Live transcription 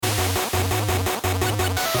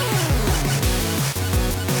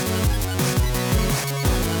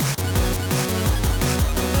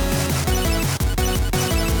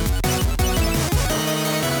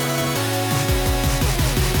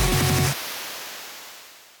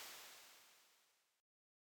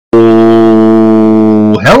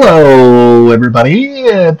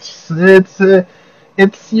everybody.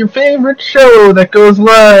 It's your favorite show that goes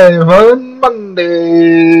live on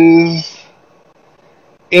Mondays.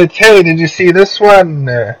 It's Hey, did you see this one?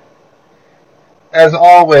 As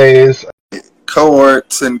always,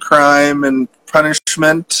 cohorts in crime and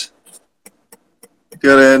punishment.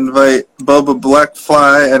 Gotta invite Bubba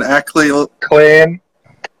Blackfly and Ackley Acclaim.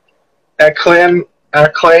 A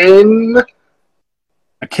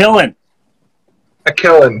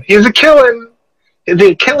killin'. He's a killin'.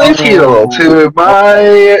 The Achilles heel to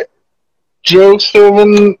my Joe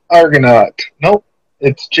Argonaut. Nope,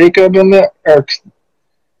 it's Jacob and the Arcs.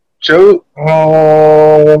 Joe.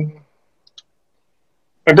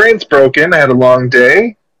 My brain's broken. I had a long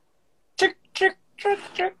day. Chick.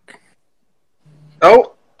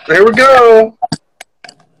 Oh, there we go.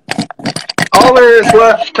 All there is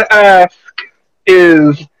left to ask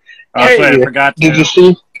is, hey, sorry, I forgot to. Did you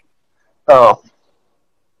see? Oh.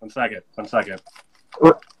 One second.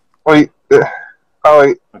 Wait. Wait.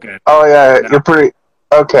 Okay. Oh yeah, No. you're pretty.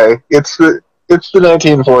 Okay, it's the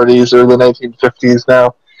 1940s or the 1950s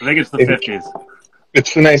now. I think it's the 50s.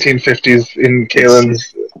 It's the 1950s in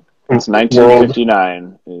Kalen's. It's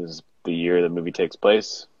 1959 is the year the movie takes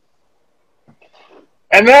place.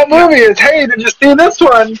 And that movie is, hey, did you see this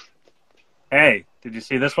one? Hey, did you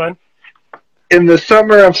see this one? In the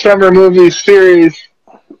Summer of Summer Movies series,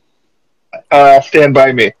 Stand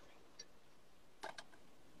By Me.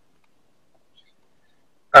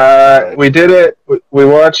 We did it. We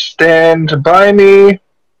watched Stand By Me.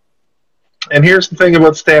 And here's the thing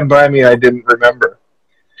about Stand By Me I didn't remember.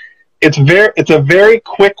 It's a very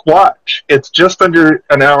quick watch. It's just under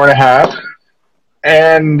an hour and a half,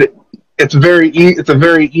 and it's a very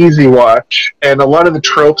easy watch. And a lot of the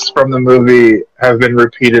tropes from the movie have been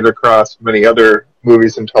repeated across many other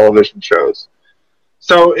movies and television shows.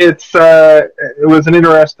 So it was an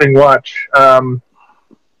interesting watch. How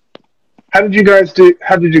did you guys do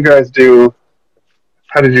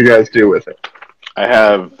with it? I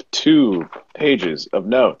have 2 pages of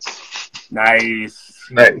notes. Nice.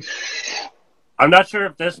 I'm not sure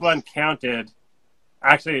if this one counted.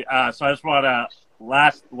 Actually, so I just want to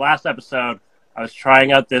last episode I was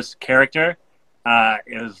trying out this character.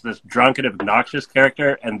 It was this drunk and obnoxious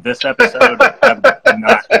character, and this episode I'm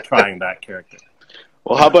not trying that character.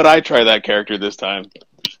 Well, how about I try that character this time?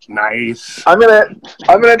 Nice. I'm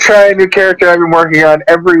gonna try a new character I've been working on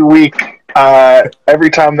every week, every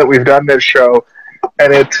time that we've done this show,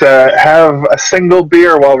 and it's have a single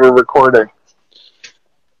beer while we're recording.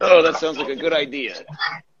 Oh, that sounds like a good idea.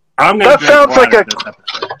 That sounds like a.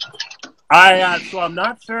 So I'm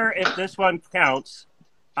not sure if this one counts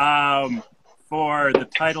for the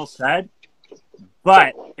title said,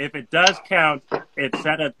 but if it does count, it's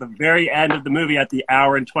set at the very end of the movie at the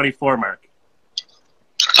hour and 24 mark.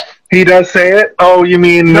 He does say it? Oh, you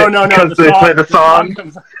mean no, because they play the song?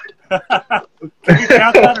 Can we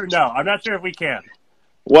count that or no? I'm not sure if we can.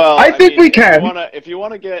 Well, I think we can. If you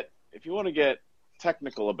want to get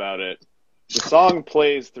technical about it, the song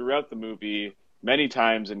plays throughout the movie many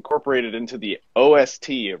times, incorporated into the OST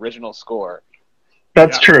original score.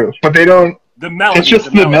 That's true, but they don't. The melody. It's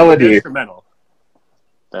just the melody. The instrumental.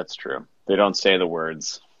 That's true. They don't say the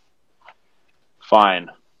words. Fine.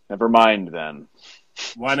 Never mind then.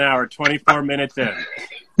 1 hour, 24 minutes in.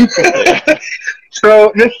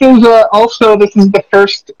 So this is the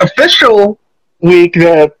first official week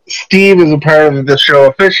that Steve is a part of the show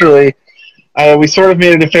officially. We sort of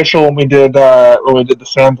made it official when we did the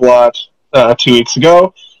Sandlot 2 weeks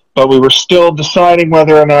ago, but we were still deciding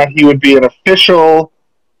whether or not he would be an official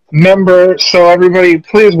member. So everybody,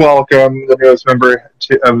 please welcome the newest member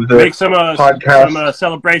of the Make some podcast. Some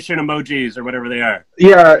celebration emojis or whatever they are.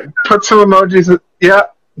 Yeah, put some emojis. Yeah,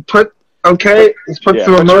 let's put some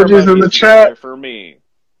emojis in the chat for me.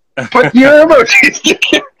 Put your emojis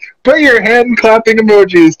together. Put your hand clapping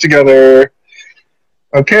emojis together.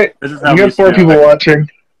 Okay, This is how you we got 4 people watching.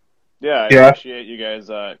 Yeah, I appreciate you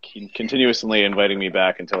guys continuously inviting me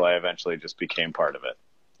back until I eventually just became part of it.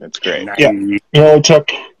 It's great. Yeah, it only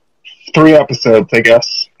took 3 episodes, I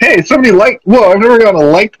guess. Hey, somebody liked. Whoa, I've never gotten a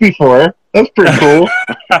liked before. That's pretty cool.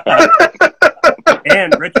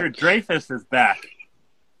 And Richard Dreyfuss is back.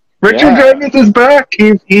 Richard Dreyfuss is back.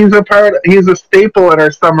 He's a staple in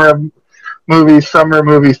our summer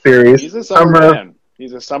movie series. He's a summer man.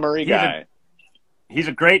 He's a summery guy. He's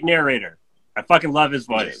a great narrator. I fucking love his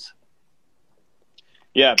voice.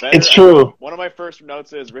 Yeah, it's true. One of my first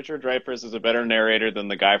notes is Richard Dreyfuss is a better narrator than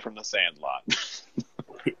the guy from The Sandlot.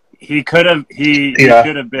 He could have. He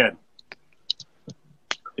could have been.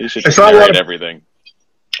 He should just narrate everything.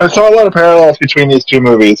 I saw a lot of parallels between these 2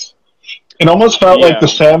 movies. It almost felt like The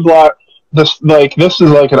Sandlot this is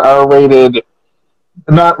like an R-rated,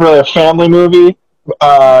 not really a family movie.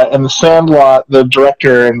 And The Sandlot, the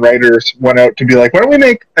director and writers went out to be like, why don't we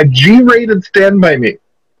make a G-rated Stand By Me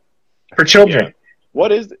for children? Yeah.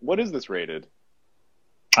 What is this rated?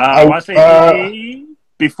 I want to say PG.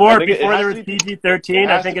 Before there was PG-13,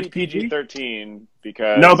 I think it's PG. PG-13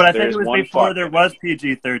 because no, but I think it was one before there was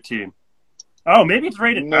PG-13. Oh, maybe it's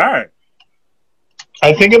rated R.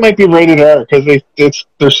 I think it might be rated R because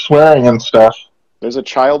they're swearing and stuff. There's a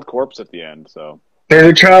child corpse at the end, so. There's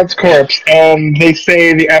a child's corpse, and they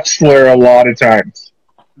say the F slur a lot of times.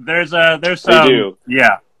 There's They do.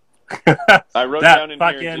 Yeah. I wrote that down in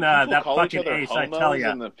fucking, here, did that people call each fucking other ace, I homos tell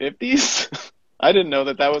ya. in the 50s? I didn't know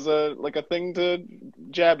that was a thing to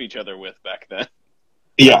jab each other with back then.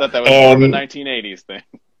 Yeah. I thought that was more of a 1980s thing.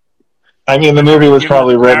 I mean, the movie was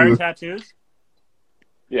probably written... tattoos?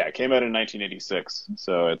 Yeah, it came out in 1986,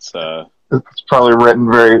 so it's probably written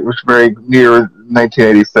very, very near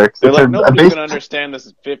 1986. They're like, nobody's going to understand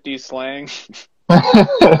this 50s slang.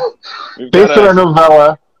 Based on a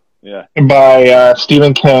novella by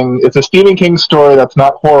Stephen King. It's a Stephen King story that's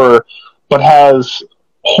not horror, but has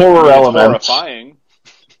horror elements. Horrifying.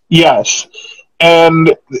 Yes.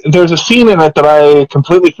 And there's a scene in it that I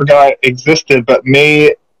completely forgot existed, but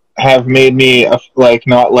may have made me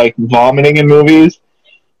not like vomiting in movies.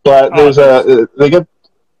 But they get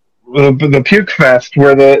the puke fest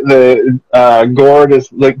where the Gord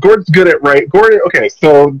is like, Gord's good at okay,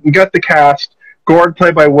 so we got the cast. Gord,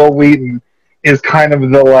 played by Will Wheaton, is kind of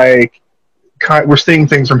we're seeing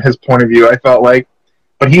things from his point of view, I felt like.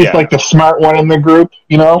 But he's like the smart one in the group,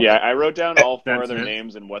 you know? Yeah, I wrote down all four of their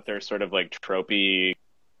names and what their sort of like tropey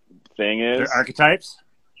thing is. They're archetypes?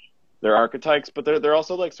 They're archetypes, but they're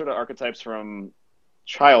also like sort of archetypes from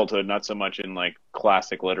childhood, not so much in like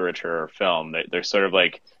classic literature or film. They're sort of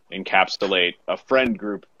like encapsulate a friend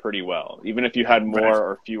group pretty well. Even if you had more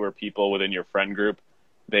or fewer people within your friend group,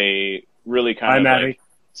 they really kind of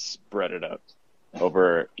spread it out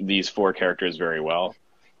over these four characters very well,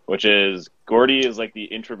 which is Gordy is like the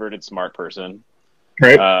introverted smart person.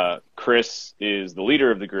 Right. Chris is the leader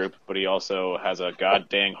of the group, but he also has a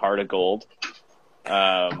goddamn heart of gold.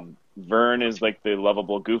 Vern is like the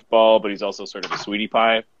lovable goofball, but he's also sort of a sweetie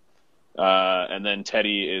pie. And then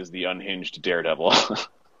Teddy is the unhinged daredevil.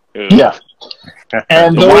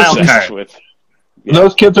 And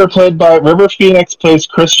those kids are played by River Phoenix plays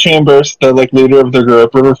Chris Chambers, the leader of the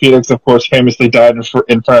group. River Phoenix, of course, famously died in front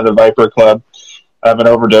of the Viper Club of an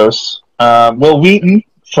overdose. Will Wheaton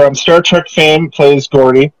from Star Trek fame plays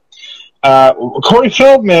Gordy. Corey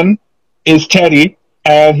Feldman is Teddy,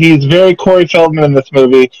 and he's very Corey Feldman in this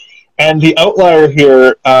movie. And the outlier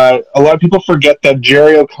here, a lot of people forget that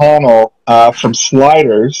Jerry O'Connell from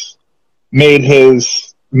Sliders made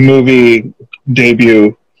his movie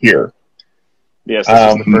debut here. Yes,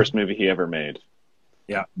 this is the first movie he ever made.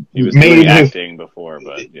 Yeah. He was doing acting before,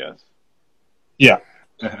 but yes. Yeah.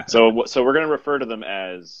 So we're going to refer to them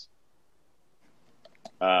as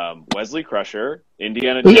Wesley Crusher,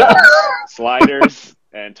 Indiana Jones, Sliders,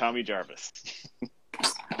 and Tommy Jarvis.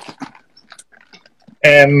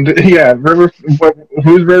 And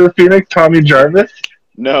who's River Phoenix? Tommy Jarvis?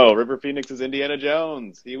 No, River Phoenix is Indiana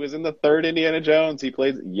Jones. He was in the third Indiana Jones. He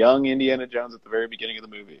played young Indiana Jones at the very beginning of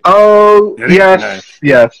the movie. Oh,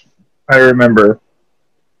 yes, I remember.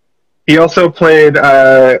 He also played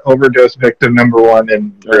overdose victim number 1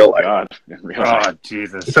 in real life. God. In real life. Oh,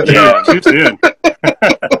 Jesus. Yeah, too soon.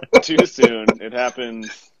 Too soon. It happened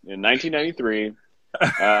in 1993.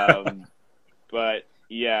 But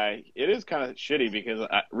yeah, it is kind of shitty because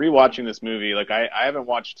rewatching this movie, I haven't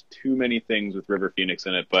watched too many things with River Phoenix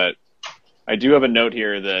in it, but I do have a note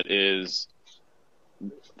here that is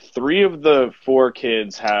 3 of the 4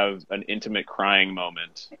 kids have an intimate crying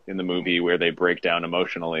moment in the movie where they break down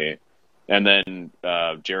emotionally. And then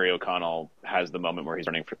Jerry O'Connell has the moment where he's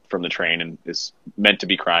running from the train and is meant to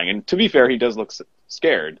be crying. And to be fair, he does look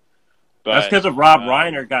scared. But, that's because of Rob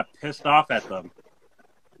Reiner got pissed off at them.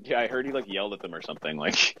 Yeah, I heard he yelled at them or something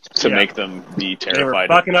to make them be terrified.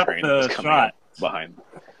 They were fucking of up the train the that's coming shot behind.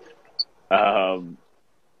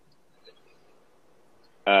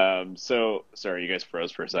 So sorry, you guys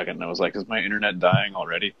froze for a second. And I was like, "Is my internet dying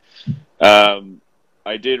already?"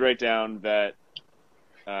 I did write down that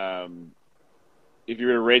if you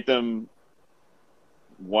were to rate them,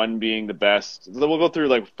 1 being the best, we'll go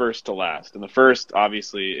through first to last. And the first,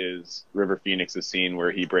 obviously, is River Phoenix's scene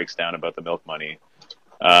where he breaks down about the milk money.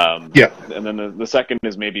 And then the second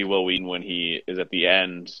is maybe Will Wheaton when he is at the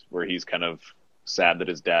end where he's kind of sad that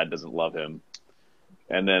his dad doesn't love him.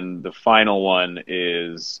 And then the final one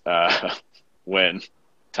is when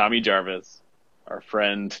Tommy Jarvis, our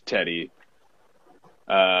friend Teddy,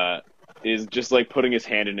 is just like putting his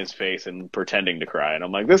hand in his face and pretending to cry, and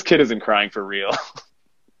I'm like, this kid isn't crying for real.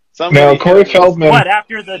 No, Corey Feldman. What,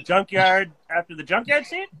 after the junkyard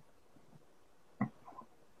scene?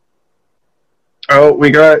 Oh,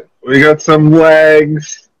 we got some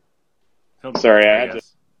legs. Sorry, I had to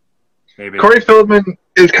Maybe. Corey Feldman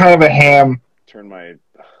is kind of a ham. turn my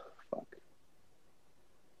fuck.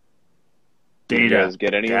 Data. You guys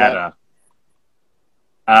get any of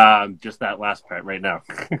that? Just that last part right now.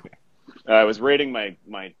 I was rating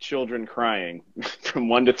my children crying from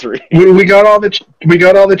 1 to 3. We got all the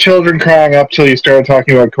children crying up till you started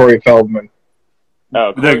talking about Corey Feldman.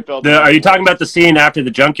 Oh, Corey Feldman. Are you talking about the scene after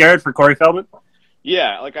the junkyard for Corey Feldman?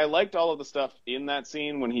 Yeah, like I liked all of the stuff in that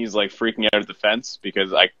scene when he's like freaking out at the fence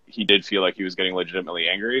because he did feel like he was getting legitimately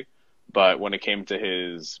angry. But when it came to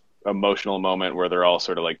his emotional moment where they're all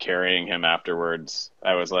sort of like carrying him afterwards,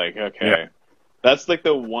 I was like, okay, Yeah. That's like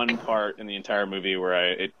the one part in the entire movie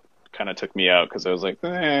where it kind of took me out because I was like,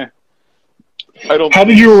 I don't. How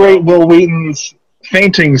did you rate Will Wheaton's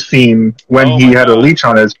fainting scene when Oh he my had a God. leech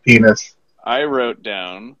on his penis? I wrote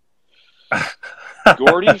down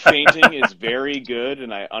Gordy fainting is very good,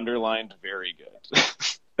 and I underlined very good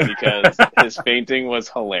because his fainting was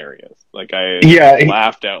hilarious. Like I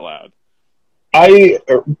laughed out loud. I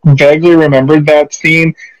vaguely remembered that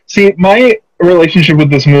scene. See, my relationship with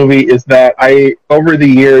this movie is that over the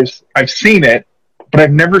years, I've seen it, but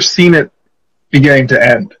I've never seen it beginning to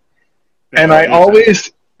end. And I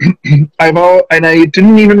always, and I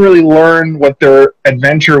didn't even really learn what their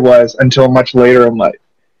adventure was until much later in life.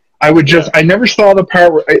 I never saw the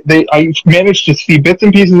part where I managed to see bits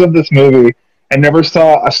and pieces of this movie and never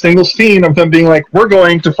saw a single scene of them being like, we're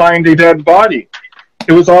going to find a dead body.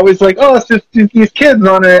 It was always like, oh, it's just these kids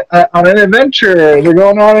on an adventure. They're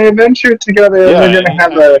going on an adventure together, and they're going to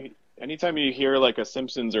have Anytime you hear like a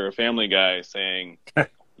Simpsons or a Family Guy saying,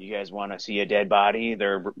 "You guys want to see a dead body?"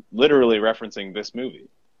 they're literally referencing this movie.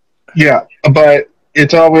 Yeah, but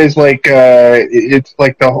it's always like it's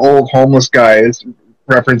like the old homeless guy is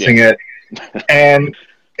referencing it, and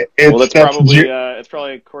it's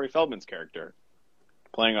probably Corey Feldman's character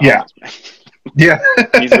playing a homeless man. Yeah,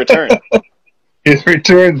 he's returned. His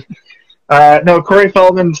return. No, Corey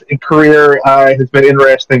Feldman's career has been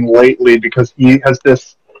interesting lately because he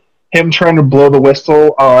has him trying to blow the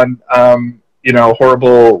whistle on,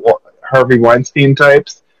 horrible Harvey Weinstein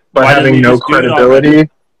types, but having no credibility.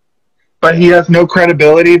 But he has no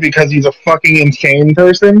credibility because he's a fucking insane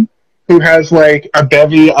person who has like a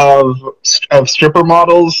bevy of stripper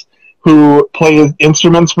models who play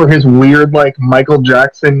instruments for his weird like Michael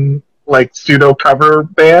Jackson like pseudo cover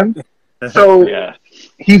band. So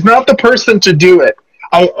he's not the person to do it.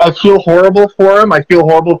 I feel horrible for him. I feel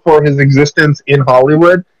horrible for his existence in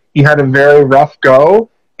Hollywood. He had a very rough go.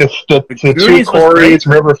 The two Coreys,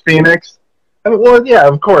 River Phoenix. Yeah,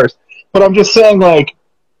 of course. But I'm just saying, like,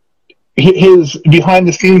 his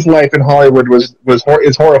behind-the-scenes life in Hollywood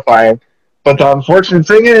is horrifying. But the unfortunate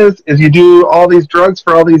thing is you do all these drugs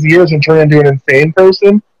for all these years and turn into an insane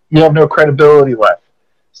person, you have no credibility left.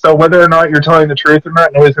 So whether or not you're telling the truth or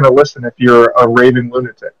not, nobody's going to listen if you're a raving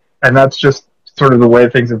lunatic. And that's just sort of the way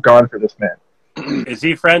things have gone for this man. Is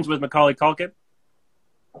he friends with Macaulay Culkin?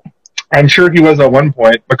 I'm sure he was at one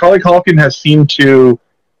point. Macaulay Culkin has seemed to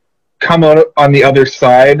come out on the other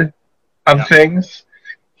side of things.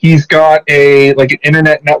 He's got an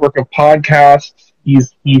internet network of podcasts.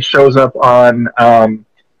 He shows up on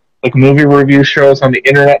like movie review shows on the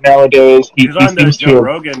internet nowadays. He's on the Joe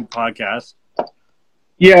Rogan podcast.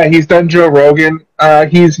 Yeah, he's done Joe Rogan.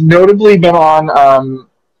 He's notably been on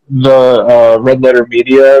the Red Letter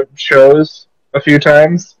Media shows a few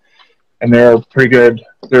times, and they're pretty good.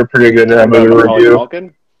 They're pretty good movie review.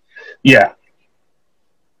 Culkin? Yeah.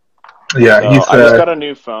 So I just got a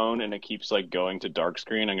new phone, and it keeps like going to dark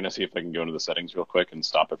screen. I'm gonna see if I can go into the settings real quick and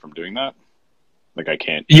stop it from doing that. Like I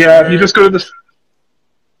can't. Yeah, if you just go to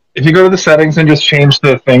the settings and just change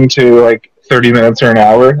the thing to like 30 minutes or an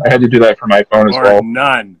hour. I had to do that for my phone as well.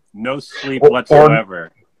 None. No sleep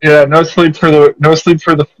whatsoever. No sleep for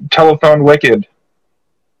the telephone wicked.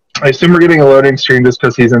 I assume we're getting a loading screen just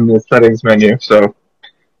because he's in the settings menu. So,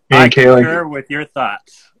 me and Kaylee. Concur with your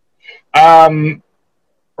thoughts.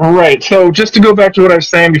 Right. So, just to go back to what I was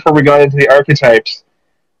saying before we got into the archetypes,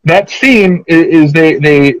 that scene is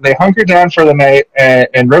they hunker down for the night,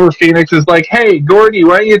 and River Phoenix is like, "Hey, Gordy,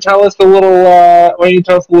 why don't you tell us a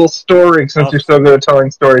little story since you're so good at telling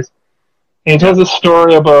stories?" And he tells a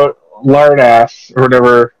story about Lardass or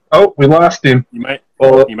whatever. Oh, we lost him. You might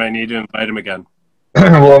need to invite him again.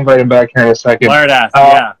 We'll invite him back here in a second. Lardass,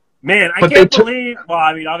 yeah. Man, I can't believe. Well,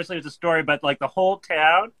 I mean, obviously it's a story, but like the whole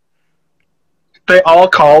town They all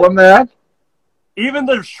call him that. Even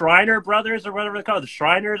the Shriner brothers or whatever they're called, the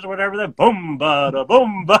Shriners or whatever, they're boom ba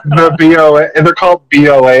boom ba. The BOA, and they're called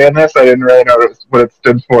BOA in this. I didn't really know what it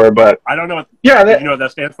stood for, but I don't know. yeah, Did you know what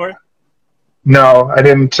that stands for? no, I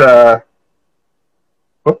didn't.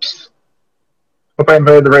 Whoops. Hope I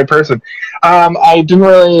invited the right person. I didn't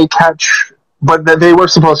really catch, but they were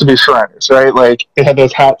supposed to be Shriners, right? Like they had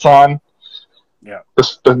those hats on. Yeah.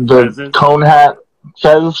 The cone hat,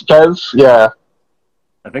 fez, yeah.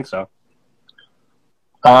 I think so.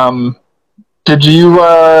 Did you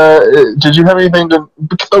have anything to?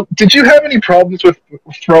 Did you have any problems with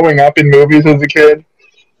throwing up in movies as a kid?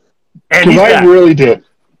 Because I really did.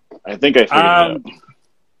 I think I figured it out.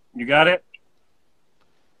 You got it.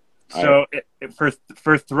 So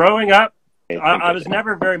for throwing up, I was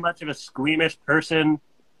never very much of a squeamish person.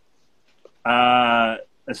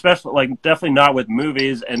 Especially, like, definitely not with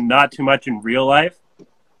movies, and not too much in real life.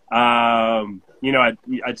 You know,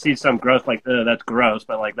 I'd see some growth like, that's gross,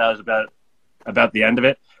 but like that was about the end of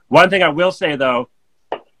it. One thing I will say though,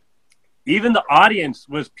 even the audience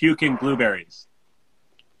was puking blueberries.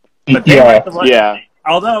 But they weren't the ones, Yeah.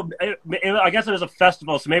 Although I guess it was a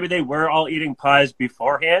festival, so maybe they were all eating pies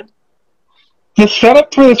beforehand. The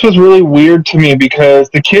setup for this was really weird to me because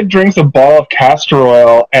the kid drinks a ball of castor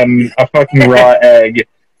oil and a fucking raw egg,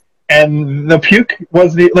 and the puke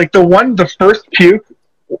was the first puke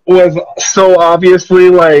was so obviously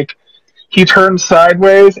like he turned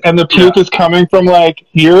sideways and the puke is coming from like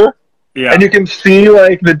here, and you can see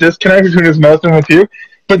like the disconnect between his mouth and the puke.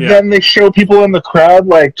 But then they show people in the crowd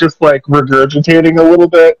like just like regurgitating a little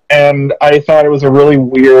bit, and I thought it was a really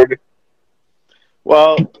weird.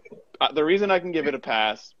 Well, the reason I can give it a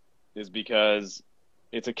pass is because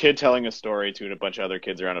it's a kid telling a story to a bunch of other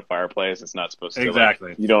kids around a fireplace. It's not supposed to.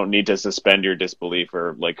 Exactly. Like, you don't need to suspend your disbelief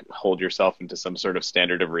or like hold yourself into some sort of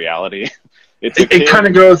standard of reality. It kind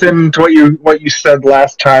of goes into what you said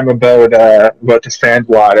last time about the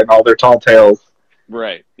Sandlot and all their tall tales.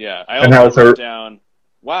 Right. Yeah. I also wrote down,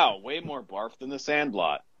 wow, way more barf than the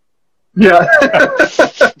Sandlot. Yeah.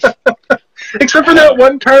 Except for that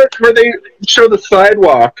one part where they show the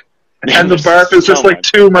sidewalk and the barf is just like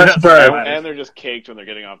too much barf. And they're just caked when they're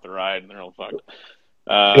getting off the ride and they're all fucked.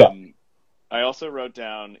 I also wrote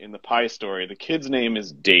down in the pie story, the kid's name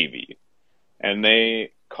is Davy, and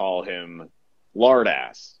they call him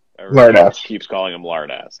Lardass. Lardass. Keeps calling him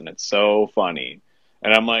Lardass, and it's so funny.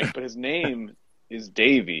 And I'm like, but his name is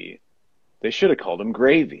Davy. They should have called him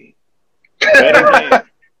Gravy. Better name.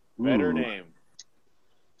 Better name.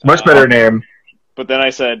 Much better name. But then I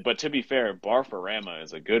said, but to be fair, barfarama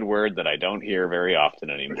is a good word that I don't hear very often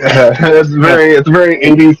anymore. It's very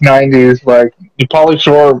 80s, 90s. Like, Pauly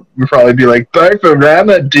Shore would probably be like,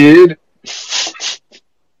 barfarama, dude.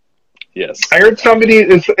 Yes. I heard somebody,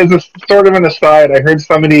 as a sort of an aside, I heard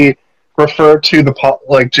somebody refer to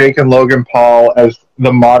Jake and Logan Paul as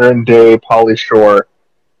the modern day Pauly Shore,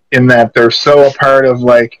 in that they're so a part of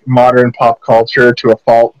like modern pop culture to a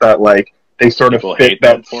fault that like they sort People of fit hate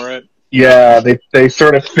that them for it. Yeah, they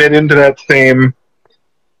sort of fit into that same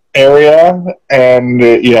area, and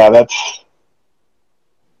that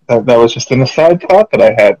was just an aside thought that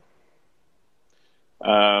I had.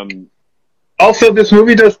 Also, this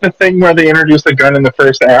movie does the thing where they introduce the gun in the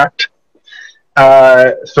first act,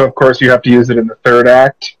 so of course you have to use it in the third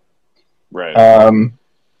act. Right.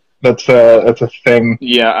 That's a thing.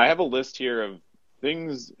 Yeah, I have a list here of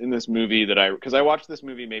things in this movie because I watched this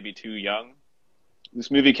movie maybe too young. This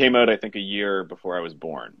movie came out, I think, a year before I was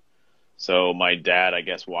born. So my dad, I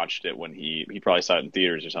guess, watched it when he probably saw it in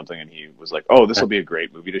theaters or something, and he was like, oh, this will be a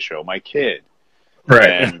great movie to show my kid. Right.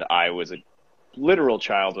 And I was a literal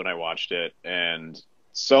child when I watched it, and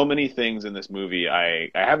so many things in this movie, I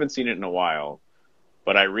haven't seen it in a while,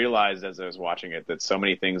 but I realized as I was watching it that so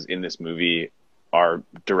many things in this movie are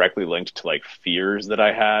directly linked to, like, fears that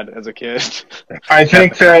I had as a kid. I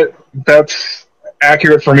think that's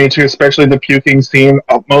accurate for me too, especially the puking scene.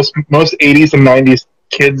 Most 80s and 90s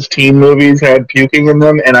kids teen movies had puking in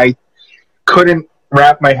them, and I couldn't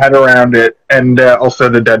wrap my head around it. And also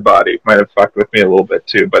the dead body might have fucked with me a little bit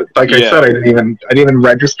too. But like I said, I didn't even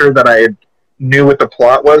register that I knew what the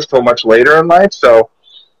plot was till much later in life. So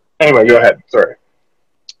anyway, go ahead. Sorry.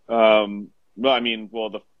 Well, I mean,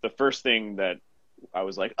 the first thing that I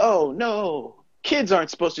was like, oh no, kids aren't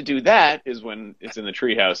supposed to do that, is when it's in the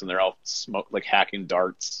treehouse and they're all hacking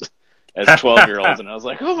darts as 12-year-olds, and I was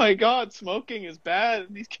like, oh my god, smoking is bad.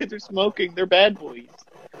 These kids are smoking. They're bad boys.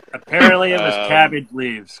 Apparently it was cabbage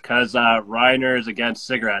leaves, because Reiner is against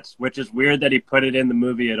cigarettes, which is weird that he put it in the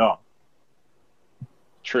movie at all.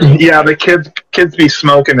 True. Yeah, the kids be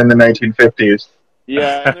smoking in the 1950s.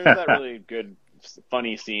 Yeah, and there's that really good nice,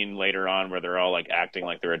 funny scene later on where they're all like acting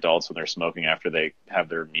like they're adults when they're smoking after they have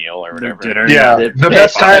their meal or Their whatever. dinner. Yeah, the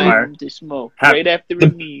best time to smoke Have- right after a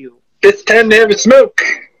meal. it's time to have a smoke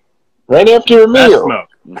right after a Best meal. smoke.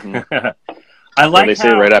 Mm-hmm. I like they say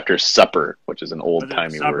how right after supper, which is an old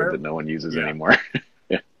timey supper? word that no one uses Yeah. anymore.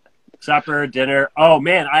 supper, dinner. Oh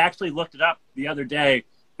man, I actually looked it up the other day.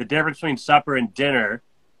 The difference between supper and dinner.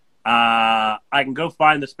 I can go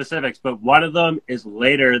find the specifics, but one of them is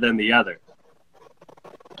later than the other.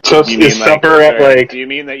 So Do you is mean supper like, at sorry, like do you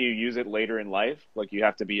mean that you use it later in life? Like you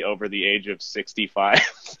have to be over the age of 65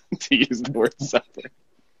 to use the word supper?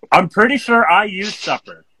 I'm pretty sure I used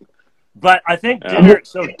supper, but I think dinner.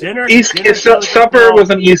 So dinner. dinner goes supper until- was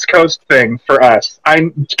an East Coast thing for us.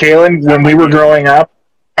 Kaylin, when we were growing up,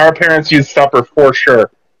 our parents used supper for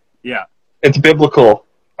sure. Yeah. It's biblical,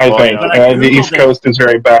 I Well, think. you know, But I The East Googled it. Coast is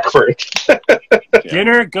very backwards.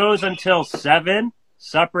 Dinner goes until 7.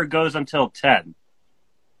 Supper goes until 10.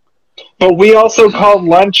 But we also called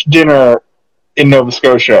lunch dinner in Nova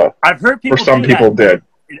Scotia, I've heard people. or some do people that.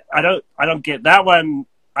 did. I don't get that one.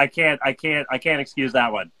 I can't excuse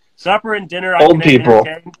that one. Supper and dinner. Old I can people.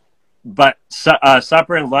 entertain, but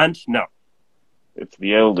supper and lunch, no. It's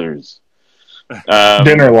the elders.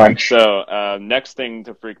 Dinner lunch. So, next thing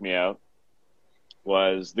to freak me out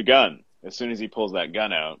was the gun. As soon as he pulls that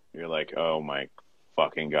gun out, you're like, oh my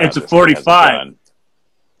fucking god. It's a this kid has 45. gun.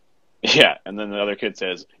 Yeah, and then the other kid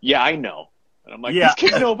says, yeah, I know. And I'm like, Yeah. these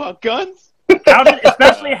kids know about guns? How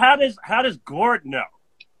does Gord know?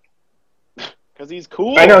 Because he's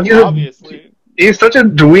cool, I know, obviously. He's such a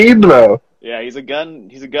dweeb, though. Yeah, he's a gun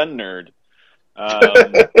nerd.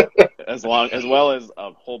 As well as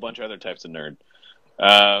a whole bunch of other types of nerd.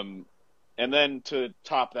 And then to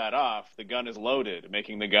top that off, the gun is loaded,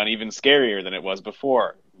 making the gun even scarier than it was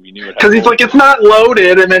before. We knew it. Because he's like, it's not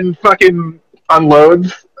loaded, and then fucking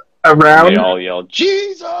unloads around. They all yell,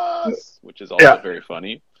 Jesus! Which is also very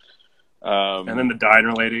funny. And then the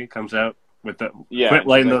diner lady comes out with the she's quit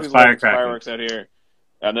lighting like, those "Who's lighting firecrackers. fireworks out here."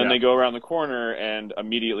 And then they go around the corner and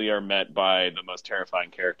immediately are met by the most terrifying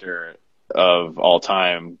character of all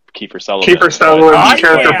time, Kiefer Sutherland. Kiefer Sutherland's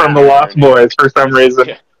character from The Lost Boys, for some reason.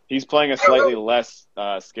 Yeah, he's playing a slightly less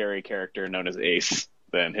scary character known as Ace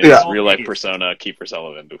than his real-life persona, Kiefer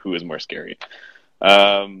Sutherland, who is more scary.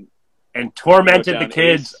 And tormented the down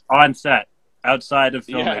kids Ace. on set, outside of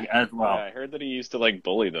filming as well. Yeah, I heard that he used to like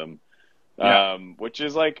bully them, Yeah. which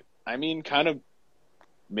is like, I mean, kind of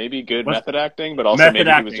maybe good What's- method acting, but also Method maybe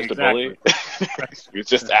acting, he was just exactly. a bully. He was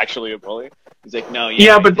just actually a bully. He's like, no,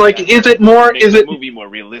 Yeah, but you like, gotta is it more? make Is the it movie more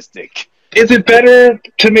realistic? is it better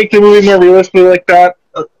to make the movie more realistic like that,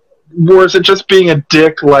 or is it just being a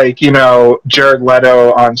dick like Jared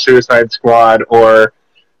Leto on Suicide Squad, or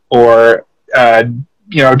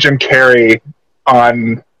Jim Carrey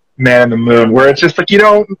on Man on the Moon, where it's just like you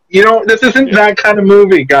don't this isn't that kind of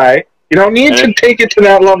movie, guy. You don't need to take it to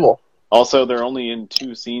that level. Also, they're only in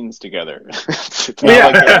 2 scenes together. It's not Yeah.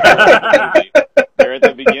 like they're at the end of the movie. They're at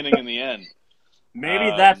the beginning and the end.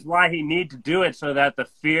 Maybe that's why he needed to do it, so that the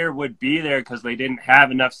fear would be there because they didn't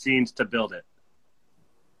have enough scenes to build it.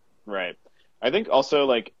 Right. I think also,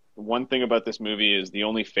 like, one thing about this movie is the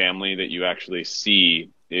only family that you actually see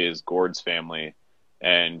is Gord's family,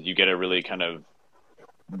 and you get a really kind of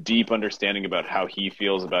deep understanding about how he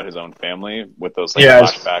feels about his own family with those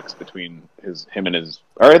flashbacks between him and his.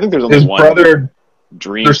 Or I think there's only His one brother.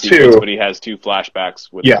 dream There's sequence, two. but he has 2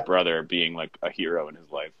 flashbacks with his brother being like a hero in his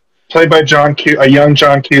life. Played by a young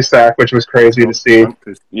John Cusack, which was crazy to see.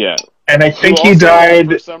 Yeah, And I think Who he also, died.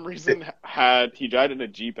 for some reason. He died in a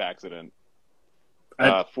Jeep accident. For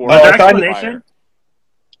I thought- explanation?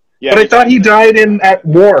 Yeah, But I thought he died at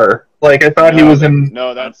war. Like I thought he was in.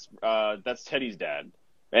 No, that's Teddy's dad,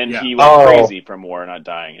 and Yeah. he went crazy from war, not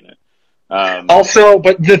dying in it. Also,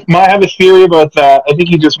 but I have a theory about that. I think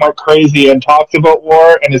he just went crazy and talks about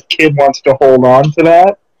war, and his kid wants to hold on to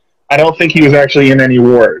that. I don't think he was actually in any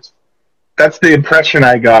wars. That's the impression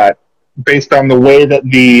I got based on the way that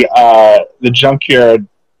the junkyard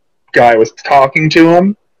guy was talking to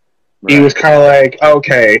him. Right. He was kind of like,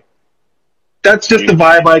 okay, that's just the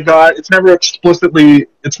vibe I got. It's never explicitly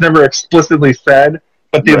said,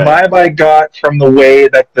 but the vibe I got from the way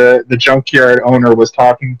that the junkyard owner was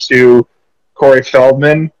talking to Corey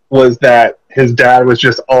Feldman was that his dad was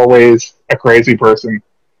just always a crazy person,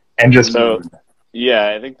 and just Yeah,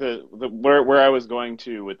 I think where I was going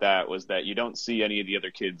to with that was that you don't see any of the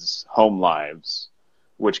other kids' home lives,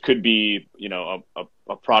 which could be,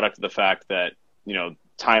 a product of the fact that,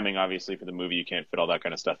 timing, obviously, for the movie, you can't fit all that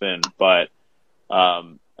kind of stuff in. But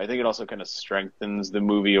I think it also kind of strengthens the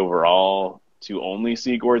movie overall to only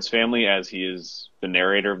see Gord's family as he is the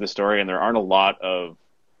narrator of the story, and there aren't a lot of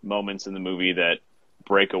moments in the movie that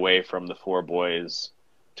break away from the four boys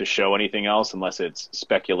to show anything else unless it's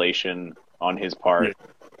speculation on his part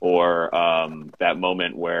or that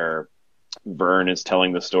moment where Vern is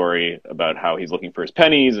telling the story about how he's looking for his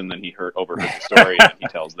pennies and then he overheard the story and he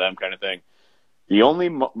tells them kind of thing. The only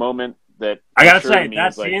moment that I gotta say,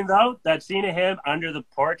 that scene though, that scene of him under the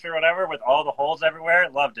porch or whatever with all the holes everywhere,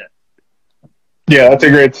 loved it. Yeah, that's a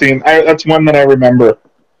great scene. That's one that I remember.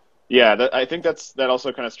 Yeah, I think that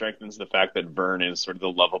also kind of strengthens the fact that Vern is sort of the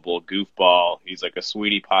lovable goofball. He's like a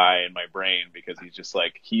sweetie pie in my brain because he's just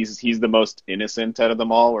like he's the most innocent out of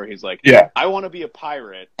them all. Where he's like, I want to be a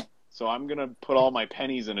pirate, so I'm gonna put all my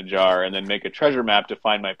pennies in a jar and then make a treasure map to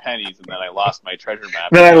find my pennies, and then I lost my treasure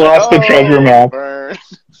map. Then I lost the treasure map. Vern.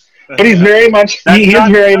 But he's very much he's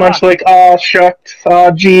very much like, oh shucks, oh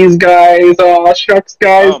geez guys, oh shucks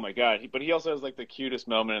guys. Oh my god! But he also has like the cutest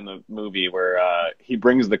moment in the movie where he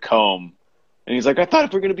brings the comb, and he's like, I thought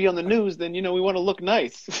if we're gonna be on the news, then we want to look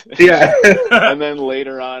nice. Yeah. And then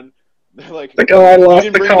later on, they're like, oh, I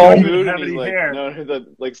lost the comb. Food? And he's like, no,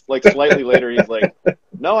 like slightly later, he's like,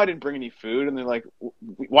 no, I didn't bring any food. And they're like,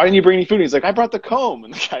 why didn't you bring any food? And he's like, I brought the comb.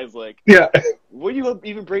 And the guy's like, what are you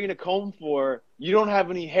even bringing a comb for? You don't have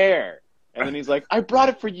any hair. And then he's like, I brought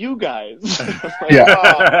it for you guys. Like,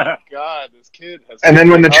 oh my god, this kid has. And then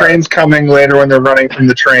when the train's coming later, when they're running from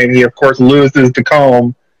the train, he of course loses the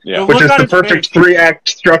comb, which is the perfect 3-act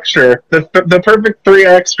structure. The perfect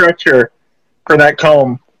 3-act structure for that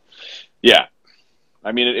comb. Yeah.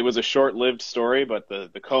 I mean, it was a short-lived story, but the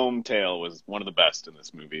comb tale was one of the best in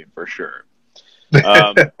this movie, for sure.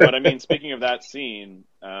 But, I mean, speaking of that scene,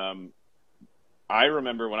 I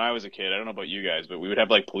remember when I was a kid, I don't know about you guys, but we would have,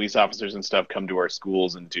 like, police officers and stuff come to our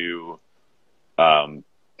schools and do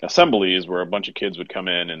assemblies where a bunch of kids would come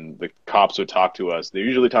in and the cops would talk to us. They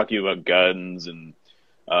usually talk to you about guns and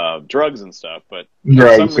drugs and stuff, but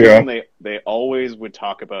for some reason they always would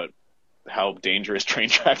talk about how dangerous train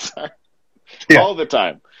tracks are. All the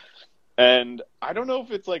time. And I don't know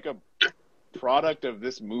if it's like a product of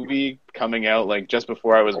this movie coming out like just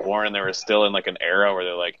before I was born and they were still in like an era where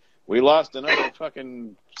they're like, we lost another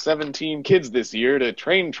fucking 17 kids this year to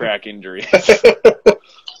train track injuries.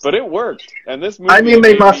 But it worked. And this movie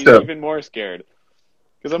they must have. Even more scared.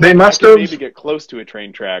 Because they must have maybe get close to a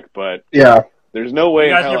train track, but yeah, there's no way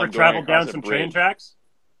you guys in hell ever I'm traveled going down some bridge. train tracks?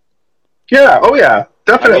 Yeah, oh yeah,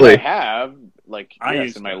 definitely. I mean, I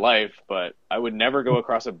have. In my life, but I would never go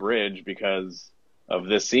across a bridge because of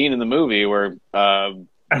this scene in the movie where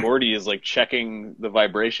Gordy is like checking the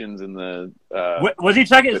vibrations in the. Was he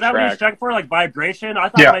checking? Is that what he was checking for? Like vibration? I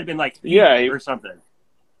thought it might have been like or something.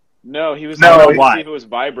 No, he was no, trying to see if it was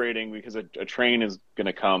vibrating because a train is going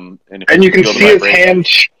to come, and you can see his hand.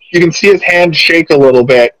 You can see his hand shake a little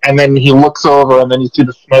bit, and then he looks over, and then you see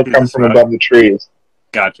the smoke come from above the trees.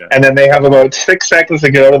 Gotcha. And then they have about 6 seconds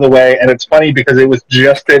to get out of the way, and it's funny because it was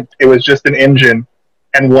just an engine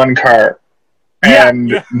and one car,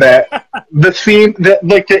 and that the scene,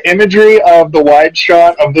 the imagery of the wide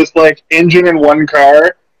shot of this like engine and one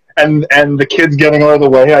car, and the kids getting out of the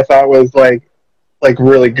way, I thought was like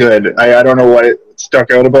really good. I don't know what it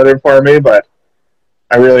stuck out about it for me, but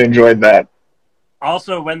I really enjoyed that.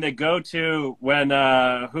 Also, when they go to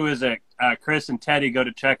who is it? Chris and Teddy go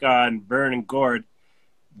to check on Vern and Gord.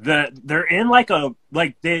 They're in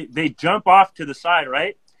they jump off to the side,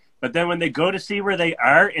 right? But then when they go to see where they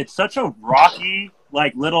are, it's such a rocky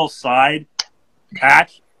like little side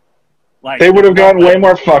patch. Like they would have gotten way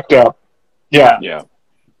more fucked up. Yeah.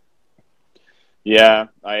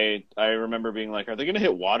 I remember being like, are they gonna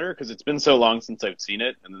hit water? Because it's been so long since I've seen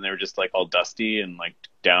it, and then they were just like all dusty and like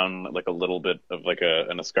down like a little bit of like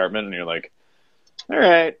an escarpment, and you're like, all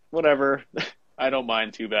right, whatever, I don't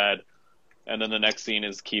mind too bad. And then the next scene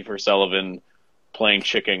is Kiefer Sutherland playing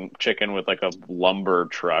chicken with like a lumber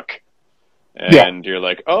truck. And you're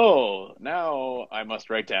like, oh, now I must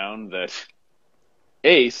write down that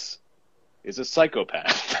Ace is a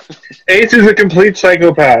psychopath. Ace is a complete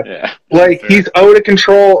psychopath. Yeah. Like, he's out of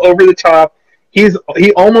control, over the top. He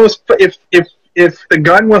almost, if the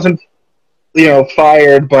gun wasn't,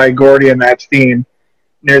 fired by Gordy in that scene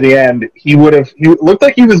near the end, he looked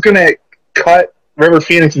like he was going to cut River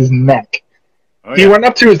Phoenix's neck. Oh, he went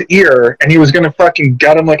up to his ear, and he was going to fucking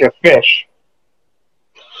gut him like a fish.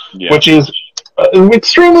 Yeah. Which is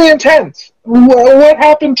extremely intense. What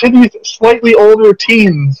happened to these slightly older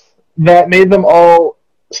teens that made them all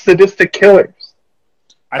sadistic killers?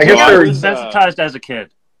 I guess they're desensitized as a kid.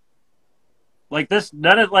 Like this,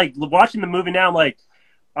 none of watching the movie now. I'm like,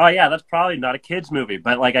 Oh yeah, that's probably not a kids movie,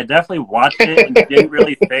 but like I definitely watched it and didn't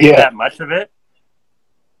really think Yeah. that much of it.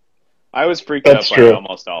 I was freaked That's out by true.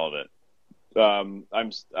 almost all of it.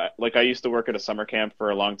 I used to work at a summer camp for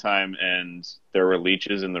a long time, and there were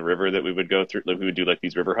leeches in the river that we would go through. Like, we would do like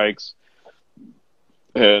these river hikes,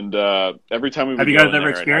 and every time we would Have you go guys in ever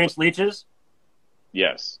there, experienced leeches?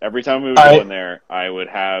 yes, every time we would go in there, I would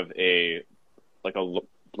have a like a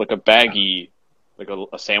like a baggie, like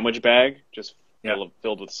a sandwich bag, just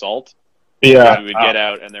filled with salt. Yeah. We would get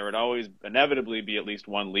out, and there would always inevitably be at least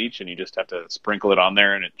one leech, and you just have to sprinkle it on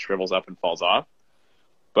there, and it shrivels up and falls off.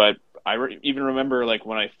 But even remember, like,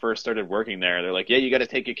 when I first started working there, they're like, "Yeah, you got to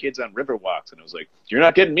take your kids on river walks," and I was like, "You're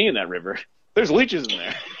not getting me in that river. There's leeches in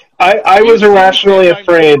there." I was irrationally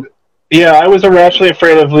afraid. Yeah, I was irrationally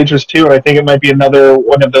afraid of leeches too, and I think it might be another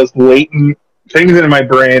one of those latent things in my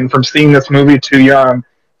brain from seeing this movie too young,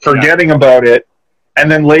 forgetting about it, and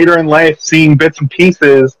then later in life seeing bits and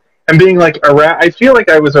pieces and being like, I feel like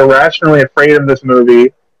I was irrationally afraid of this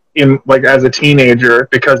movie in like as a teenager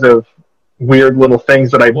because of weird little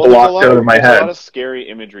things that I blocked out of my head. There's a lot head. of scary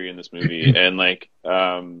imagery in this movie, and like,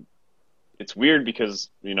 it's weird because,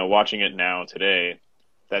 you know, watching it now today,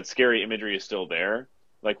 that scary imagery is still there.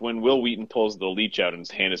 Like when Will Wheaton pulls the leech out and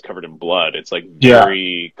his hand is covered in blood, it's like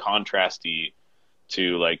very contrasty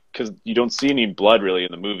to like, because you don't see any blood really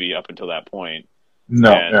in the movie up until that point.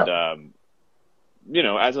 No, and you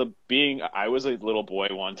know, I was a little boy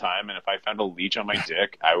one time, and if I found a leech on my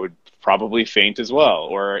dick, I would probably faint as well,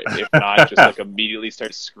 or if not, just like immediately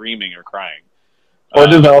start screaming or crying, or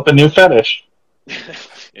develop a new fetish.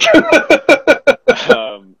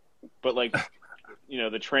 But like, you know,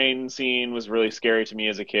 the train scene was really scary to me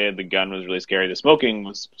as a kid. The gun was really scary. The smoking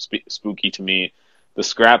was spooky to me. The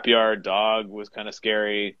scrapyard dog was kind of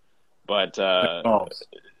scary, but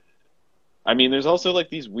I mean, there's also like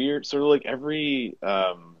these weird sort of like every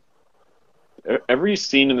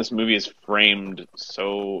scene in this movie is framed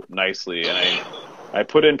so nicely, and I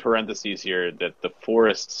put in parentheses here that the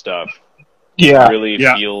forest stuff really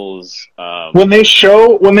feels when they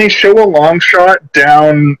show a long shot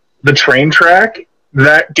down the train track,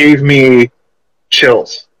 that gave me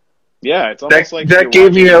chills. Yeah, it's almost like that you're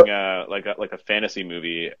gave me like a fantasy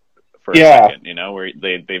movie for a second, you know, where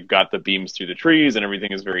they've got the beams through the trees and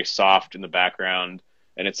everything is very soft in the background,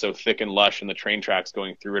 and it's so thick and lush, and the train tracks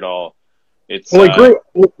going through it all. It's where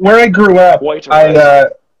I grew up,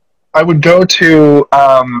 I would go to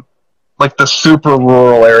like the super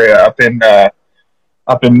rural area up in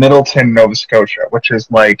Middleton, Nova Scotia, which is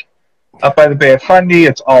like up by the Bay of Fundy.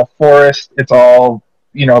 It's all forest. It's all,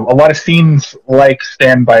 you know, a lot of scenes like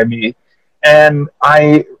Stand By Me. And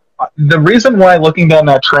the reason why looking down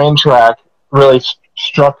that train track really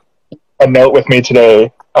struck a note with me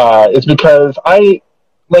today is because I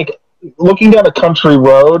like looking down a country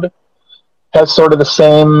road has sort of the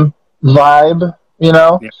same vibe, you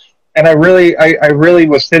know? Yeah. And I really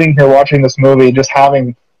was sitting here watching this movie just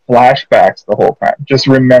having flashbacks the whole time, just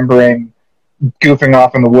remembering goofing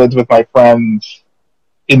off in the woods with my friends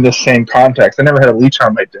in the same context. I never had a leech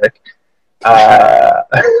on my dick. But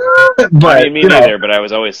I mean, me neither, but I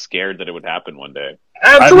was always scared that it would happen one day.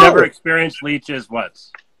 Absolutely. I've never experienced leeches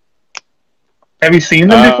once. Have you seen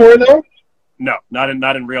them before, though? No, not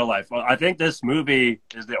in real life. Well, I think this movie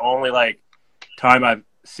is the only like time I've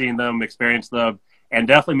seen them, experienced them, and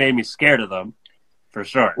definitely made me scared of them, for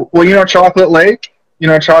sure. Well, you know Chocolate Lake?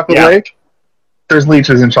 Lake? There's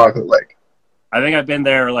leeches in Chocolate Lake. I think I've been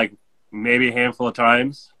there like maybe a handful of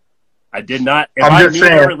times. I did not. If I knew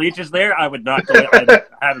there were leeches there, I would not go. I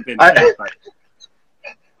haven't been.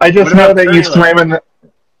 I just know that you swam in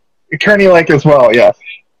Kearney Lake as well. Yes.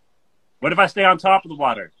 What if I stay on top of the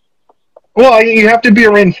water? Well, you have to be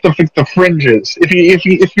around the fringes.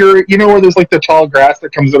 If you're, you know, where there's like the tall grass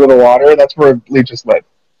that comes out of the water, that's where leeches live.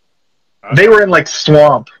 Okay. They were in like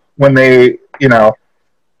swamp when they, you know,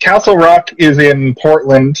 Castle Rock is in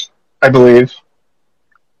Portland, I believe,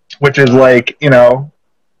 which is like, you know,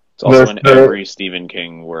 it's also in every Stephen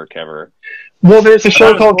King work ever. Well, there's a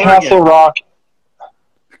show called Castle Rock.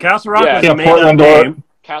 Castle Rock is Portland name.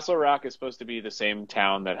 Castle Rock is supposed to be the same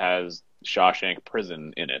town that has Shawshank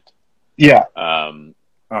Prison in it. Yeah. Cool.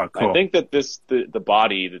 I think that the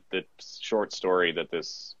body, the short story that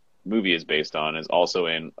this movie is based on is also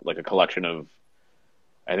in like a collection of,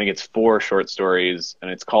 I think it's 4 short stories,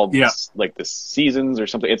 and it's called like the Seasons or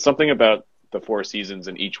something. It's something about the 4 seasons,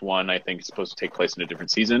 and each one I think is supposed to take place in a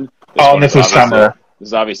different season. This is summer. This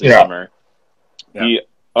is obviously summer. Yeah. The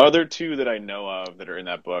other 2 that I know of that are in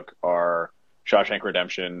that book are Shawshank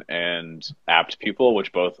Redemption and Apt Pupil,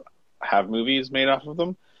 which both have movies made off of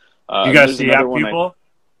them. You guys see Apt Pupil?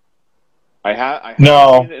 I haven't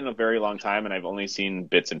No. seen it in a very long time, and I've only seen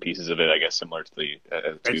bits and pieces of it. I guess similar to the.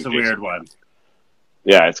 It's a weird one.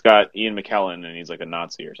 Yeah, it's got Ian McKellen, and he's like a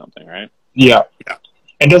Nazi or something, right? Yeah. Yeah.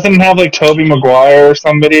 And doesn't it have like Tobey Maguire or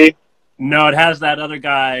somebody? No, it has that other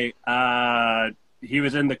guy. He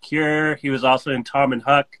was in The Cure. He was also in Tom and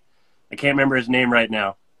Huck. I can't remember his name right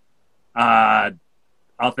now.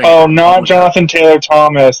 I'll think. Oh, not Jonathan Taylor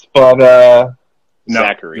Thomas, but No,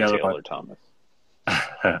 Zachary the other Taylor one. Thomas.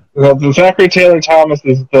 the Zachary Taylor Thomas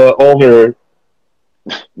is the older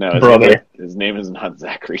No, brother. his name is not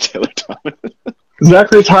Zachary Taylor Thomas.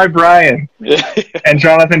 Zachary Ty Bryan and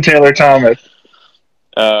Jonathan Taylor Thomas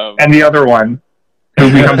and the other one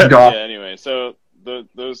who becomes Goth. Yeah. Anyway, so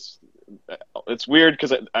those. It's weird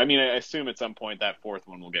because I assume at some point that fourth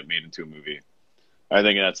one will get made into a movie. I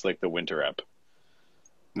think that's like the winter ep.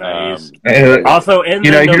 Nice. Uh, Also, in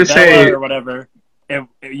you the know, you novella just say- or whatever,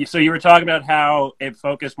 so you were talking about how it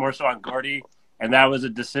focused more so on Gordy, and that was a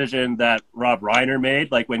decision that Rob Reiner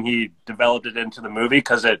made, like when he developed it into the movie,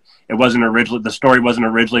 because it wasn't originally, the story wasn't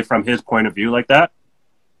originally from his point of view like that.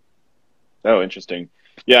 Oh, interesting.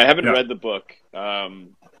 Yeah, I haven't Yeah. read the book.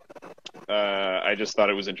 I just thought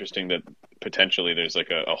it was interesting that potentially there's like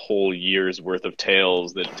a whole year's worth of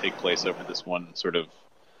tales that take place over this one sort of.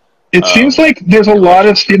 It seems like there's a lot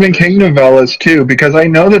of Stephen King novellas too, because I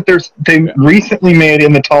know that they recently made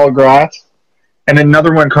In the Tall Grass and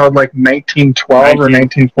another one called like 1912 or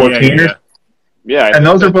 1914, Yeah, and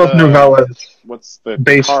those are both novellas. What's the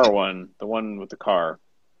based- car one? The one with the car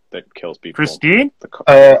that kills people. Christine?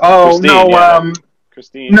 Christine, No, yeah.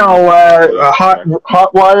 Christine.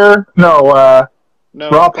 Hot Wire. No, No,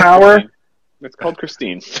 Raw it's called Power? Christine. It's called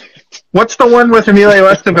Christine. what's the one with Emilio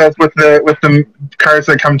Estevez with the cars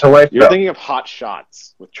that come to life? You're though? thinking of Hot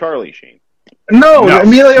Shots with Charlie Sheen. No, No,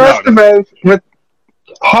 Emilio no. Estevez with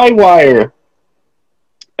High Wire,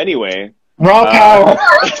 Anyway. Raw Power.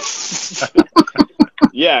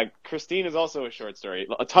 Yeah, Christine is also a short story.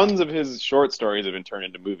 Tons of his short stories have been turned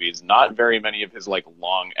into movies. Not very many of his like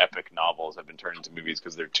long epic novels have been turned into movies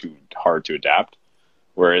because they're too hard to adapt.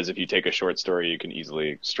 Whereas if you take a short story, you can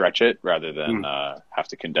easily stretch it rather than have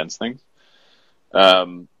to condense things.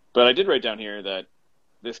 But I did write down here that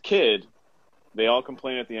this kid, they all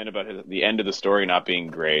complain at the end about the end of the story not being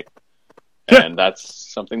great. And that's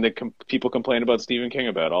something that people complain about Stephen King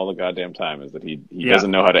about all the goddamn time, is that he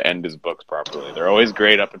doesn't know how to end his books properly. They're always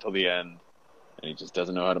great up until the end, and he just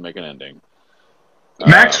doesn't know how to make an ending.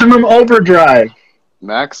 Maximum Overdrive.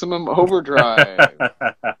 Maximum Overdrive.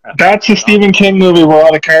 That's a Stephen King movie where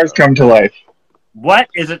all the cars come to life. What?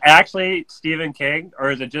 Is it actually Stephen King,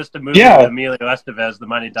 or is it just a movie Yeah. with Emilio Estevez, the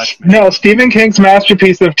Money Dutchman? No, Stephen King's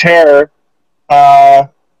masterpiece of terror,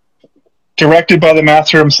 directed by the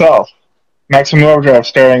master himself. Maximum Overdrive,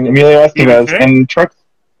 starring Emilio Stephen Estevez King? and Trucks.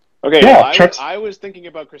 Okay, Yeah, well, Trucks. I was thinking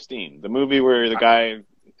about Christine, the movie where the guy,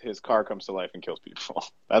 his car comes to life and kills people.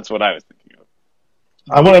 That's what I was thinking of.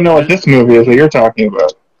 I want to know what this movie is that you're talking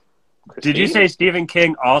about. Did you say Stephen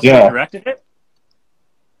King also Yeah. directed it?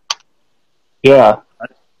 Yeah.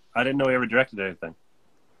 I didn't know he ever directed anything.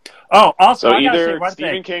 Oh, also, So I gotta say either one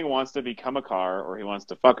Stephen thing. King wants to become a car, or he wants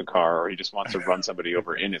to fuck a car, or he just wants to run somebody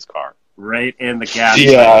over in his car. Right in the gas.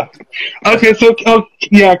 Yeah. Okay, so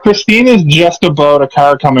Christine is just about a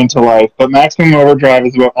car coming to life, but Maximum Overdrive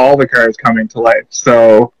is about all the cars coming to life.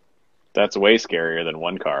 So That's way scarier than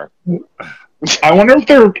one car. I wonder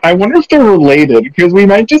if they're related, because we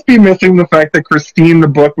might just be missing the fact that Christine the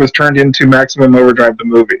book was turned into Maximum Overdrive the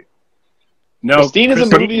movie. No, Christine is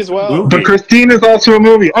a movie as well. But Christine is also a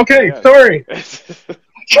movie. Okay, Yeah. sorry.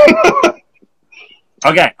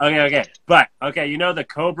 Okay. But, you know the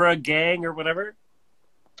Cobra Gang or whatever?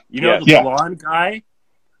 You know Yes. the Yeah. blonde guy?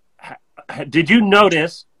 Did you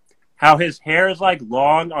notice how his hair is like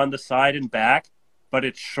long on the side and back, but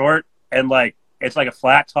it's short and like it's like a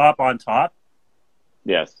flat top on top?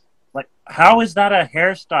 Yes. Like, how is that a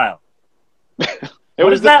hairstyle? It What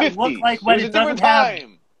was does the that 50s. look like when it was it a different doesn't have-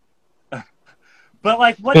 time. But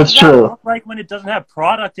like, what It's does that true. look like when it doesn't have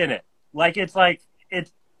product in it? Like, it's like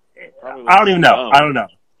it's. Probably I don't even know. dumb. I don't know.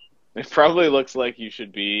 It probably looks like you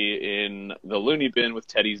should be in the loony bin with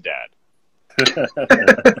Teddy's dad.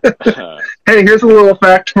 Hey, here's a little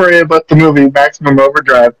fact for you about the movie Maximum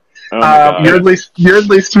Overdrive. Oh my God.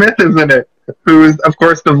 Yeardley Smith is in it, who is, of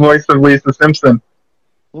course, the voice of Lisa Simpson.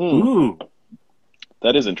 Ooh.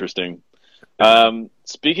 That is interesting.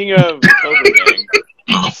 Speaking of Cobra Gang,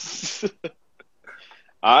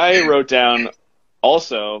 I wrote down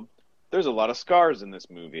also, there's a lot of scars in this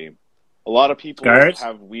movie. A lot of people Scars?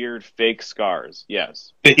 have weird fake scars.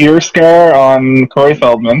 Yes. The ear scar on Corey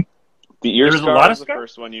Feldman. The ear There's a scar lot of is the scars?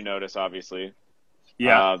 first one you notice, obviously.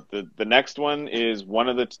 Yeah. The next one is one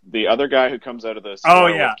of the other guy who comes out of the store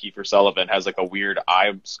with Kiefer Sutherland has like a weird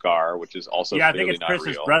eye scar, which is also I think clearly it's not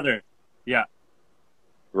Chris's real. brother. Yeah.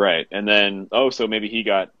 Right, and then so maybe he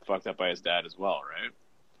got fucked up by his dad as well, right?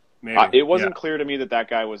 Maybe. It wasn't clear to me that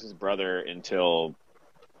guy was his brother until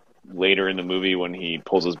later in the movie when he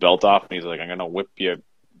pulls his belt off and he's like, "I'm gonna whip your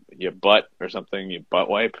butt or something, you butt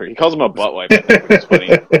wipe." Or he calls him a butt wipe, I think, which is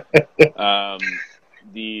funny.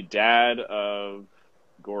 The dad of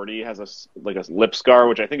Gordy has a lip scar,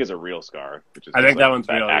 which I think is a real scar. Which is I think that one's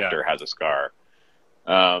that real. actor has a scar.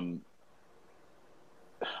 There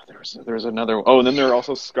was another. Oh, and then they're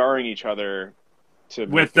also scarring each other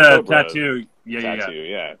with the tattoo.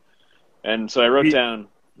 Yeah. And so I wrote down,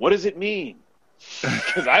 what does it mean?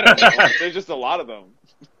 Because I don't know. There's just a lot of them.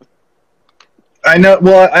 I know.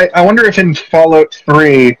 Well, I wonder if in Fallout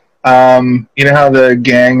 3, you know how the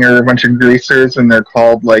gang are a bunch of greasers and they're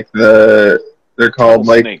called tunnel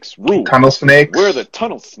snakes. Rule. Tunnel snakes. We're the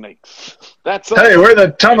tunnel snakes. That's us. Hey, we're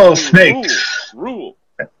the tunnel snakes. Rule.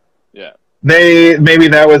 Yeah. Maybe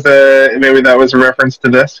that was a reference to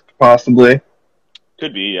this, possibly.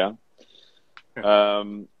 Could be, yeah.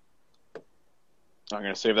 I'm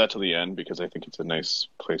going to save that till the end because I think it's a nice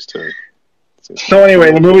place to. So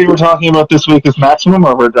anyway, the movie we're talking about this week is Maximum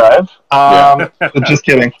Overdrive. Just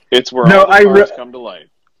kidding. It's where all the cars come to life.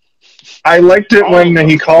 I liked it when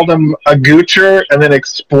he called him a goocher and then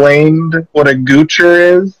explained what a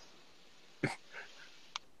goocher is.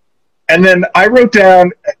 And then I wrote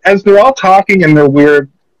down, as they're all talking in their weird,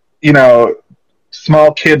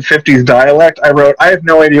 small kid 50s dialect, I wrote, I have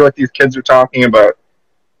no idea what these kids are talking about.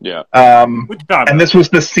 Yeah. And this was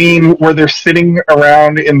the scene where they're sitting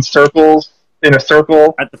around in a circle.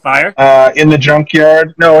 At the fire? In the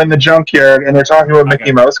junkyard. No, in the junkyard. And they're talking about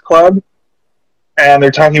Mickey Mouse Club. And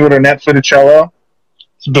they're talking about Annette Funicello.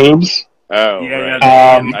 It's boobs. Oh, yeah,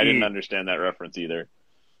 right. I didn't understand that reference either.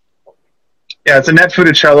 Yeah, it's Annette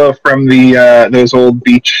Funicello from those old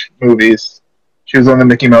beach movies. She was on the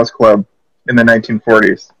Mickey Mouse Club in the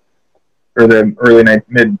 1940s. Or the early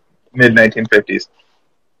mid-1950s.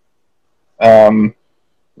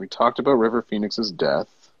 We talked about River Phoenix's death.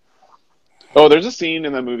 Oh, there's a scene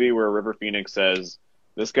in the movie where River Phoenix says,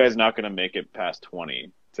 this guy's not going to make it past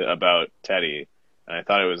 20 about Teddy. And I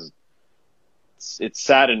thought it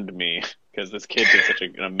saddened me because this kid did such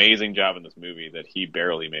an amazing job in this movie that he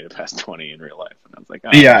barely made it past 20 in real life. And I was like, oh,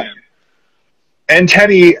 yeah. Man. And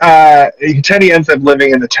Teddy ends up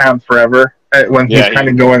living in the town forever when he's kind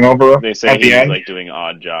of going over. They say he's like doing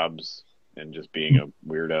odd jobs and just being a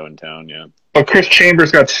weirdo in town, yeah. But Chris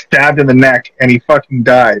Chambers got stabbed in the neck and he fucking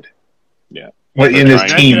died. Yeah. In his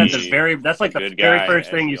teens. That's like the very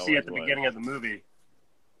first thing you see at the beginning of the movie.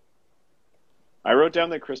 I wrote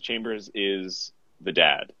down that Chris Chambers is the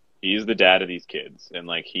dad. He's the dad of these kids. And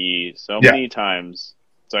many times,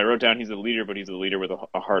 so I wrote down he's the leader, but he's the leader with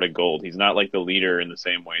a heart of gold. He's not like the leader in the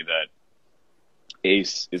same way that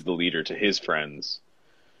Ace is the leader to his friends.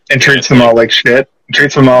 And treats them all like shit.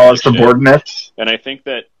 Treats them all as subordinates. And I think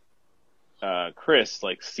that Chris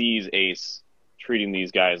sees Ace treating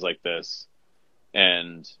these guys like this,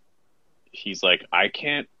 and he's like, I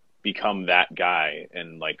can't become that guy,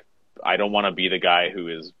 and I don't want to be the guy who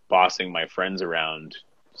is bossing my friends around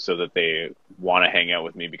so that they want to hang out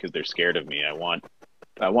with me because they're scared of me. I want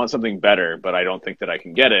something better, but I don't think that I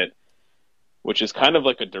can get it, which is kind of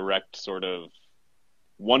like a direct sort of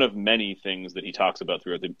one of many things that he talks about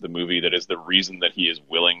throughout the movie that is the reason that he is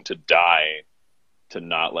willing to die to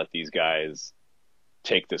not let these guys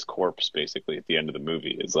take this corpse, basically, at the end of the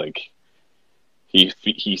movie. It's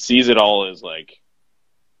he sees it all as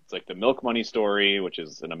it's like the Milk Money story, which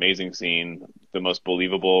is an amazing scene, the most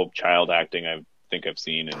believable child acting I think I've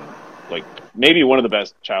seen, and maybe one of the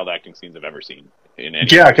best child acting scenes I've ever seen in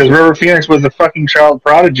any. Yeah, because River Phoenix was a fucking child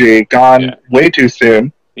prodigy, gone way too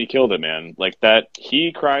soon. He killed it, man. That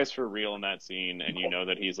he cries for real in that scene, and you know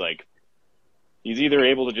that he's either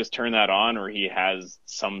able to just turn that on, or he has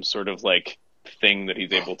some sort of thing that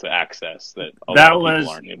he's able to access that a lot of people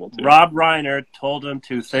aren't able to. Rob Reiner told him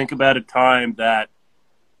to think about a time that,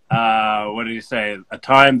 what did he say? A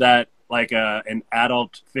time that an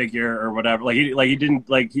adult figure or whatever. He didn't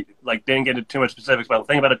didn't get into too much specifics, but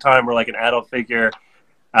think about a time where an adult figure,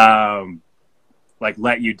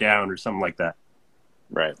 let you down or something like that.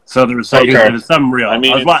 Right. So there was some real. I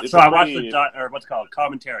mean, I watched the what's it called,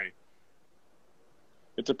 commentary.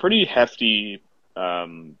 It's a pretty hefty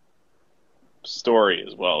story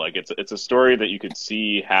as well. It's a story that you could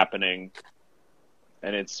see happening,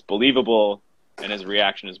 and it's believable, and his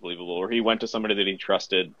reaction is believable. Or he went to somebody that he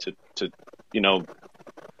trusted to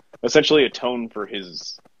essentially atone for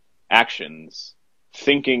his actions,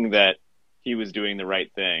 thinking that he was doing the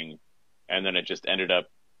right thing, and then it just ended up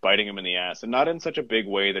biting him in the ass, and not in such a big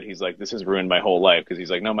way that he's like, this has ruined my whole life, because he's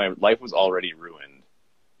like, no, my life was already ruined.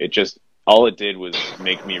 It just, all it did was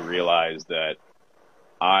make me realize that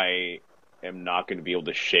I am not going to be able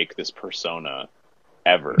to shake this persona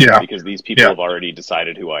ever, because these people have already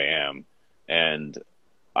decided who I am, and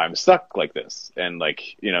I'm stuck like this. And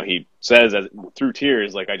like, you know, he says through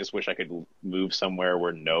tears, like, I just wish I could move somewhere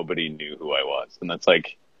where nobody knew who I was. And that's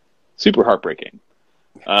like super heartbreaking.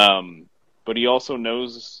 But he also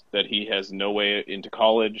knows that he has no way into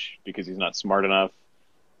college because he's not smart enough.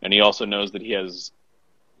 And he also knows that he has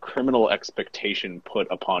criminal expectation put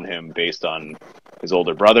upon him based on his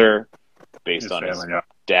older brother, based on his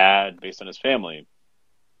dad, based on his family.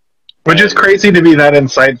 Which is crazy to be that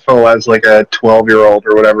insightful as like a 12-year-old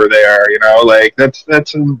or whatever they are, you know? Like that's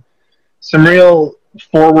some real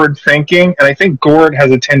forward thinking, and I think Gord has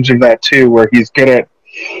a tinge of that too, where he's good at,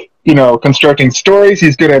 you know, constructing stories,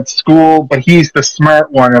 he's good at school, but he's the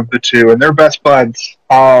smart one of the two, and they're best buds.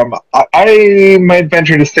 I might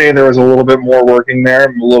venture to say there was a little bit more working there,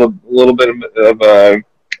 a little bit of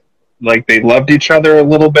like they loved each other a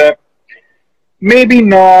little bit. Maybe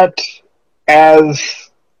not as...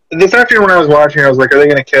 This afternoon when I was watching, I was like, are they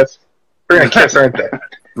going to kiss? They're going to kiss, aren't they?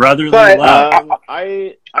 Brotherly but, love.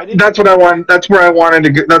 I that's what I want. That's where I wanted to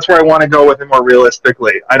go. That's where I want to go with it more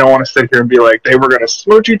realistically. I don't want to sit here and be like, they were going to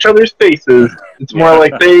smooch each other's faces. It's more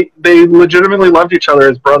like they legitimately loved each other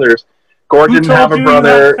as brothers. Gord didn't have a brother.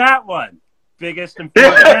 You had fat one. Biggest and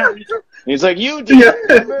fattest. He's like, you did,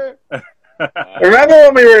 remember?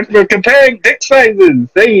 Remember when we were comparing dick sizes?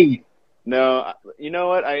 Hey. No, you know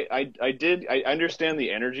what? I understand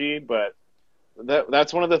the energy, but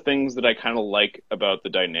that's one of the things that I kind of like about the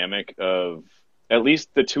dynamic of at least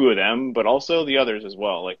the two of them, but also the others as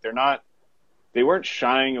well. Like they weren't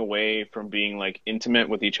shying away from being like intimate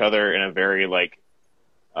with each other in a very like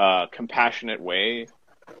compassionate way,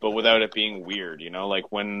 but without it being weird, you know?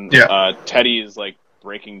 Like when Teddy is like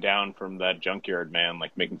breaking down from that junkyard man,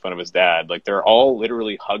 like making fun of his dad, like they're all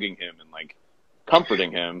literally hugging him and like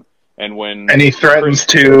comforting him. And he threatens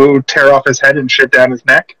to tear off his head and shit down his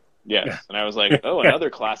neck. Yes, and I was like, oh, another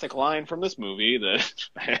classic line from this movie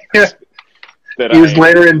that that used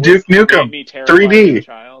later in Duke Nukem 3D.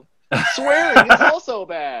 Child. Swearing is also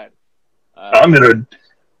bad. I'm gonna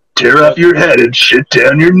tear off your head and shit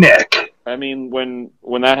down your neck. I mean,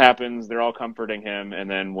 when that happens, they're all comforting him, and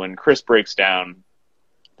then when Chris breaks down,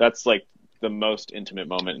 that's like the most intimate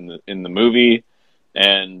moment in the movie,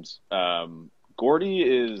 and Gordy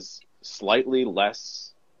is slightly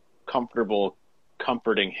less comfortable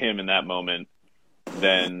comforting him in that moment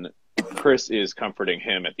than Chris is comforting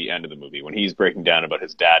him at the end of the movie when he's breaking down about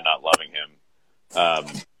his dad not loving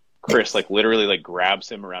him. Chris like literally like grabs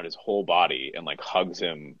him around his whole body and like hugs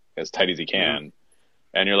him as tight as he can,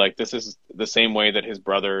 and you're like, this is the same way that his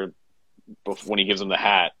brother, when he gives him the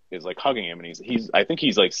hat, is like hugging him, and he's I think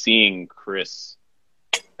he's like seeing Chris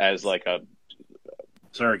as like a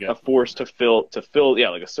surrogate, a force to fill,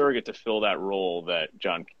 like a surrogate to fill that role that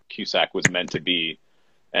John Cusack was meant to be.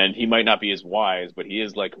 And he might not be as wise, but he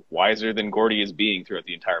is like wiser than Gordy is being throughout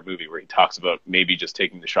the entire movie, where he talks about maybe just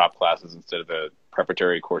taking the shop classes instead of the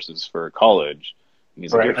preparatory courses for college. And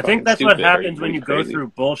he's like, I think that's what happens when you go through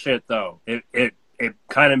bullshit, though. It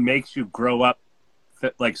kind of makes you grow up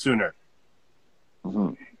like sooner.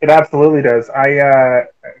 Mm-hmm. It absolutely does.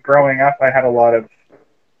 Growing up, I had a lot of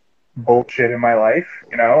bullshit in my life,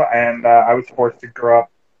 you know, and I was forced to grow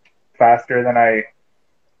up faster than I,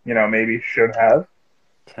 you know, maybe should have.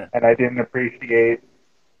 And I didn't appreciate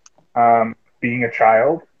being a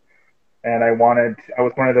child. And I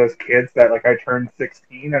was one of those kids that, like, I turned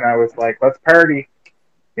 16 and I was like, let's party.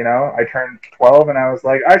 You know, I turned 12 and I was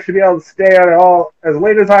like, I should be able to stay out all as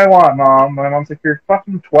late as I want, Mom. My mom's like, you're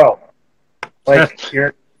fucking 12. Like,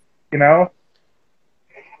 you're, you know?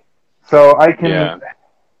 So I can,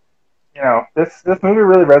 you know, this movie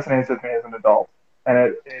really resonates with me as an adult.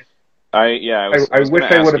 And I was going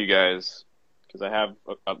to ask you guys, because I have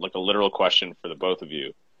a literal question for the both of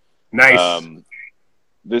you. Nice.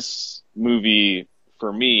 This movie,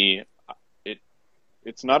 for me,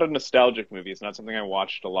 it's not a nostalgic movie. It's not something I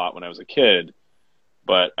watched a lot when I was a kid,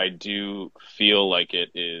 but I do feel like it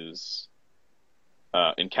is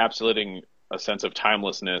encapsulating a sense of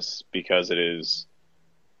timelessness, because it is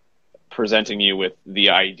presenting you with the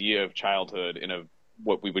idea of childhood in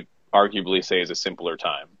what we would arguably say is a simpler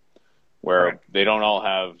time, where they don't all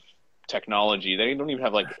have technology. They don't even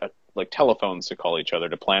have like telephones to call each other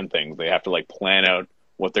to plan things. They have to like plan out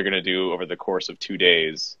what they're going to do over the course of 2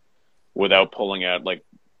 days without pulling out like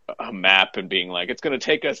a map and being like, it's going to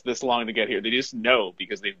take us this long to get here. They just know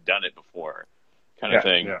because they've done it before, kind of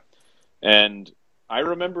thing. Yeah. And I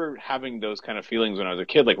remember having those kind of feelings when I was a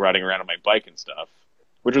kid, like riding around on my bike and stuff,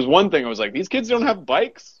 which was one thing. I was like, these kids don't have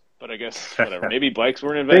bikes, but I guess whatever. Maybe bikes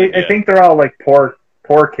weren't invented yet. I think they're all like poor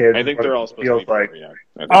kids. I think they're all supposed to be poor, yeah.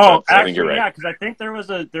 I think you're right. Yeah, because I think there was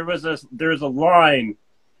a line.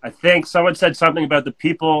 I think someone said something about the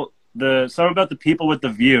people with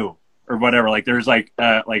the view or whatever. Like there's like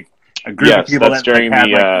a group of people that's that during had,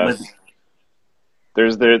 the.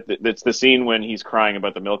 It's the scene when he's crying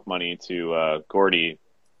about the milk money to Gordy,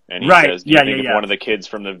 and he says, "Do you think if one of the kids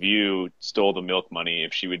from the View stole the milk money,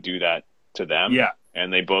 if she would do that to them?" Yeah,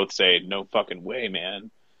 and they both say, "No fucking way, man."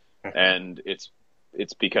 And it's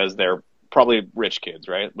because they're probably rich kids,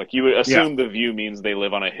 right? Like you would assume the View means they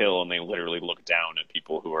live on a hill and they literally look down at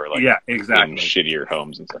people who are like in shittier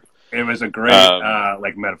homes and stuff. It was a great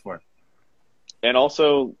metaphor. And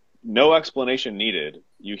also, no explanation needed.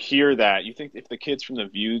 You hear that. You think if the kids from the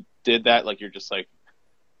View did that, like you're just like,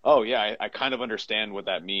 oh yeah, I kind of understand what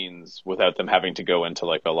that means without them having to go into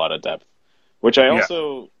like a lot of depth. Which I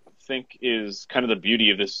also think is kind of the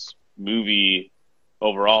beauty of this movie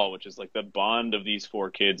overall, which is like the bond of these four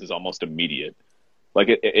kids is almost immediate. Like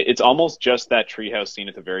it's almost just that treehouse scene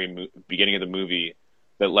at the very beginning of the movie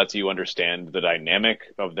that lets you understand the dynamic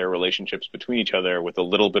of their relationships between each other with a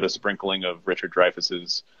little bit of sprinkling of Richard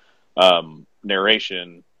Dreyfuss's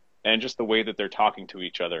narration and just the way that they're talking to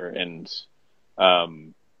each other and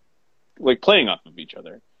like playing off of each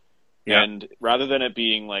other. Yeah. And rather than it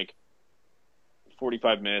being like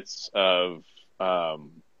 45 minutes of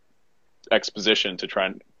exposition to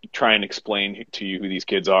try and explain to you who these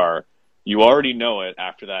kids are, you already know it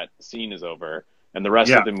after that scene is over, and the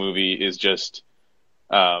rest of the movie is just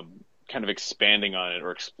kind of expanding on it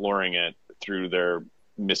or exploring it through their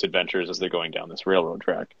misadventures as they're going down this railroad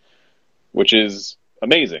track, which is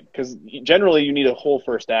amazing because generally you need a whole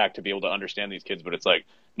first act to be able to understand these kids, but it's like,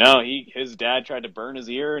 no, his dad tried to burn his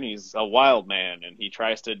ear and he's a wild man and he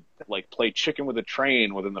tries to like play chicken with a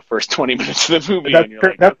train within the first 20 minutes of the movie.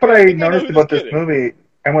 That's what I noticed about this movie.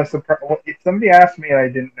 And was surprised. If somebody asked me and I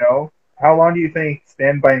didn't know, how long do you think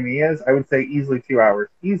Stand By Me is? I would say easily 2 hours.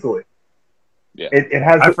 Easily. Yeah. It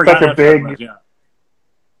has such a big,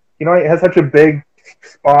 it has such a big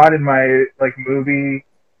spot in my like movie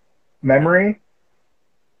memory.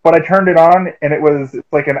 But I turned it on and it's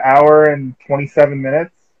like an hour and 27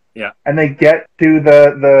 minutes. Yeah. And they get to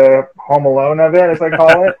the Home Alone of it, as I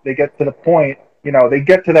call it. They get to the point, they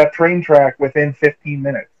get to that train track within 15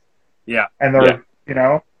 minutes. Yeah. And they're,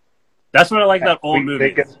 That's what I like about old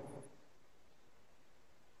movies.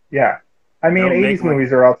 I mean, 80s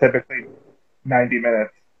movies are all typically 90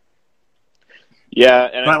 minutes. Yeah,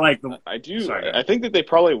 and but I think that they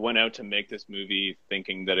probably went out to make this movie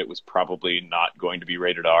thinking that it was probably not going to be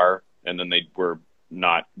rated R, and then they were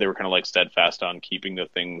kind of like steadfast on keeping the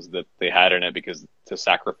things that they had in it because to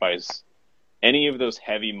sacrifice any of those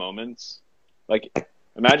heavy moments, like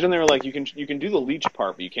imagine they were like, you can do the leech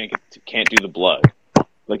part, but you can't do the blood.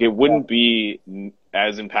 Like it wouldn't be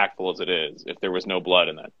as impactful as it is if there was no blood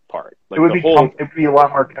in that part. Like it would be a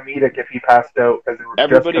lot more comedic if he passed out because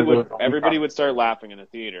everybody would start laughing in the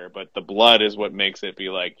theater, but the blood is what makes it be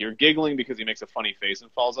like you're giggling because he makes a funny face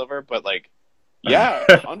and falls over, but like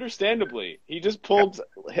understandably, he just pulled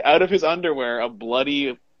out of his underwear a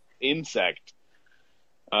bloody insect.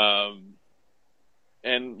 And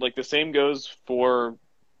like the same goes for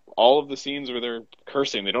all of the scenes where they're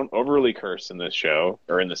cursing. They don't overly curse in this show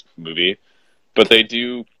or in this movie, but they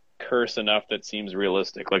do curse enough that seems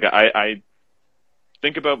realistic. Like I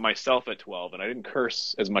think about myself at 12 and I didn't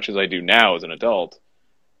curse as much as I do now as an adult,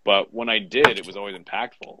 but when I did, it was always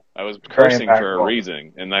impactful. I was cursing for a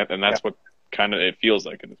reason, and that's what kind of it feels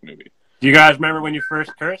like in this movie. Do you guys remember when you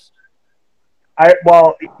first cursed? I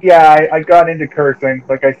got into cursing.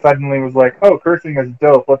 Like I suddenly was like, oh, cursing is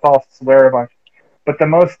dope. Let's all swear a bunch. But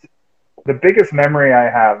the biggest memory I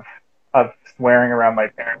have of swearing around my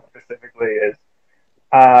parents specifically is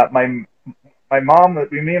my mom.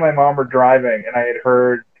 Me and my mom were driving, and I had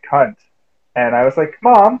heard cunt, and I was like,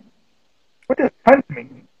 Mom, what does cunt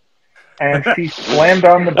mean? And she slammed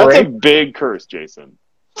on the brake. That's a big curse, Jason.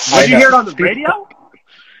 Did you hear it on the radio?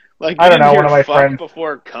 Like I don't know. One of my friends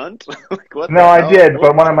before cunt. Like, what no, I did,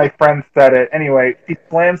 but one of my friends said it. Anyway, she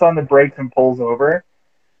slams on the brakes and pulls over,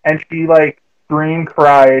 and she like screamed,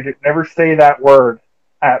 cried, never say that word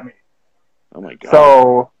at me. Oh my god!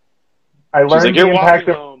 So I learned the impact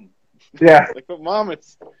of home. Yeah. Like, but Mom,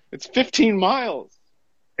 it's 15 miles.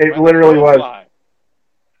 It literally was.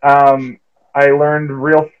 I learned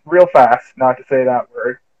real fast not to say that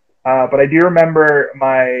word. But I do remember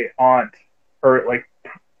my aunt, or like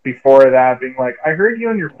before that, being like, "I heard you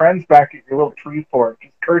and your friends back at your little tree fort,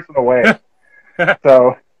 just cursing away."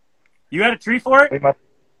 So You had a tree fort? we must.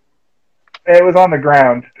 It was on the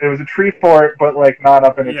ground. It was a tree fort, but like not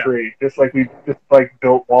up in a tree. Just like we just like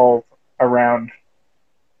built walls around.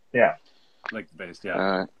 Yeah. Like the base,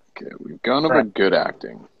 yeah. Okay, we've gone over good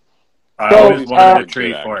acting. I always wanted a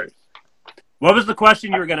tree fort. What was the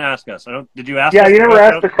question you were going to ask us? Did you ask? Yeah, you never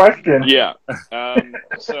asked the question. Yeah.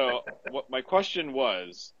 So what my question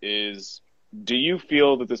is, do you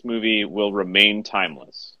feel that this movie will remain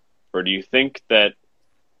timeless, or do you think that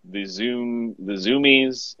the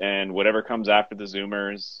Zoomies and whatever comes after the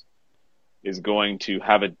Zoomers is going to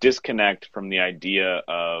have a disconnect from the idea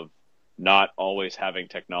of not always having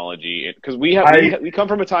technology? Because we come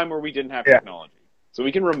from a time where we didn't have technology, so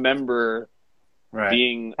we can remember. Right.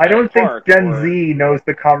 Being I don't think Gen Z knows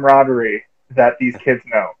the camaraderie that these kids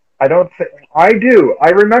know. I do. I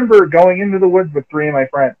remember going into the woods with 3 of my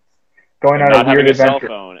friends, going on a weird adventure. Not having a cell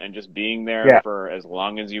phone and just being there for as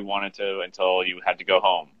long as you wanted to until you had to go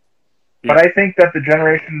home. But I think that the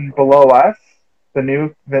generation below us, the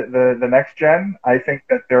next gen, I think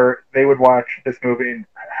that they would watch this movie and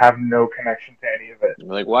have no connection to any of it.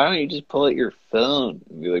 You're like, why don't you just pull out your phone?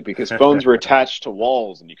 And be like, because phones were attached to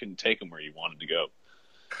walls and you couldn't take them where you wanted to go.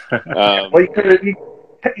 Well,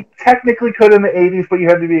 you technically could in the 80s, but you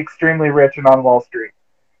had to be extremely rich and on Wall Street.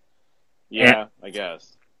 Yeah, I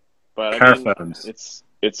guess. But I mean, it's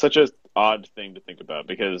such an odd thing to think about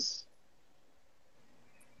because,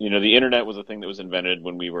 you know, the internet was a thing that was invented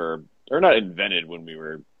when we were, or not invented when we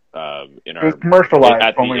were in our, it was commercialized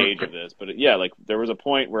at the age of this. But like there was a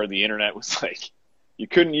point where the internet was like, you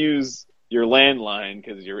couldn't use your landline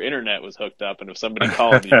because your internet was hooked up, and if somebody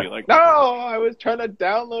called, you'd be like, "No, I was trying to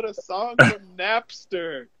download a song from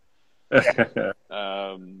Napster."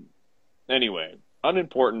 Anyway,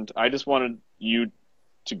 unimportant. I just wanted you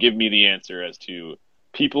to give me the answer as to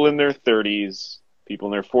people in their 30s, people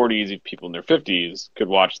in their 40s, people in their 50s could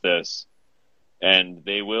watch this, and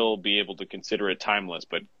they will be able to consider it timeless.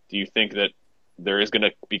 But do you think that there is going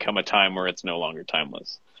to become a time where it's no longer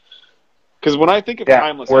timeless? Because when I think of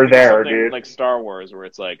timeless, I think of something like Star Wars, where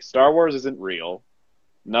it's like, Star Wars isn't real.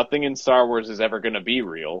 Nothing in Star Wars is ever going to be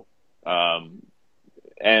real.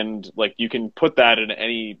 And like you can put that in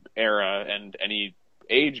any era and any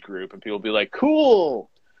age group, and people will be like, cool!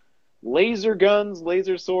 Laser guns,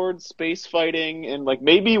 laser swords, space fighting, and like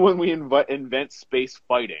maybe when we invent space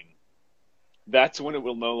fighting, that's when it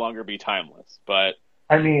will no longer be timeless. But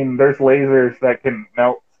I mean, there's lasers that can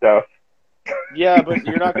melt stuff. Yeah, but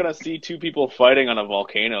you're not gonna see 2 people fighting on a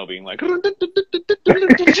volcano being like, no,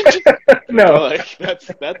 like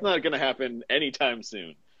that's not gonna happen anytime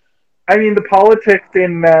soon. I mean, the politics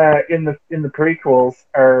in the prequels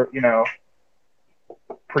are, you know,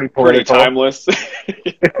 pretty political. Pretty timeless.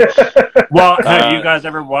 Well, have you guys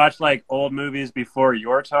ever watched like old movies before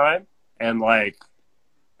your time and like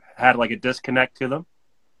had like a disconnect to them?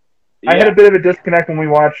 I had a bit of a disconnect when we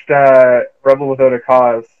watched Rebel Without a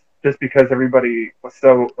Cause, just because everybody was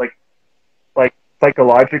so like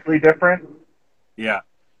psychologically different. Yeah.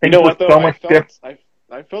 You know what though?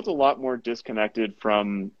 I felt a lot more disconnected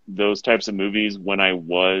from those types of movies when I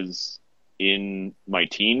was in my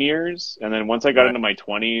teen years, and then once I got into my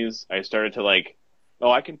 20s, I started to like,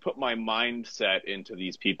 I can put my mindset into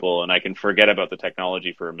these people, and I can forget about the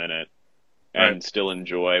technology for a minute and still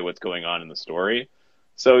enjoy what's going on in the story.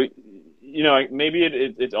 So, you know, maybe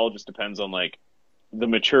it all just depends on like the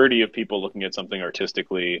maturity of people looking at something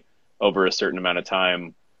artistically over a certain amount of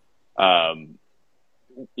time.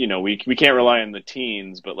 You know, we can't rely on the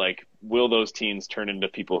teens, but like, will those teens turn into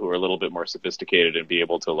people who are a little bit more sophisticated and be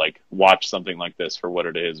able to like watch something like this for what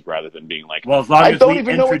it is, rather than being like, well, as long as we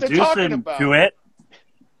introduce them to it,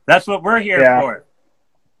 that's what we're here for.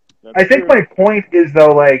 I think my point is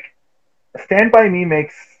though, like, Stand By Me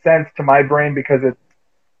makes sense to my brain because it's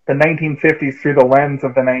the 1950s through the lens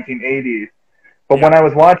of the 1980s. But when I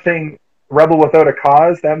was watching Rebel Without a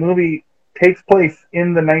Cause, that movie takes place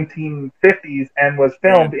in the 1950s and was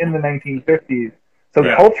filmed in the 1950s. So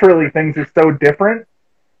culturally, things are so different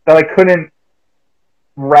that I couldn't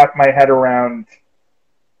wrap my head around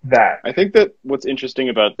that. I think that what's interesting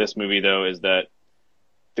about this movie, though, is that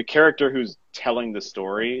the character who's telling the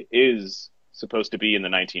story is supposed to be in the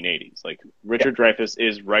 1980s. Like, Richard Dreyfuss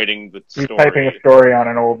is writing the story. He's typing a story on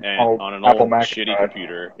an old Apple shitty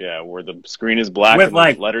computer, where the screen is black and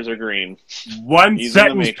the letters are green.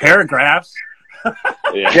 One-sentence paragraphs.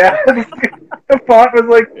 The font was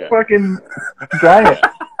like fucking giant.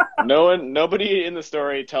 Nobody in the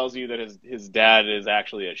story tells you that his dad is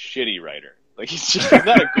actually a shitty writer. Like he's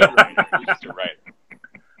not a good writer. He's just a writer.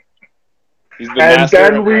 He's the And master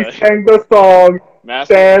then of we the, sang the song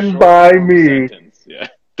master of the "Stand short by form Me." sentence. Yeah.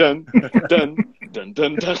 Dun dun dun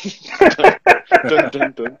dun dun dun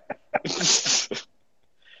dun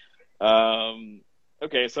dun.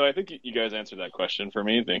 Okay, so I think you guys answered that question for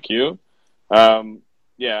me. Thank you.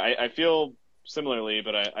 Yeah, I feel similarly,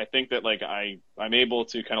 but I think that like I'm able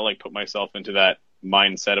to kind of like put myself into that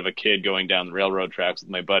mindset of a kid going down the railroad tracks with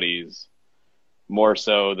my buddies more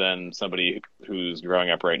so than somebody who's growing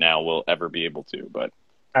up right now will ever be able to. But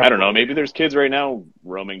I don't know, maybe there's kids right now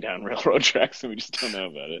roaming down railroad tracks and we just don't know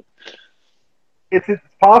about it. It's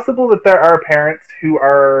possible that there are parents who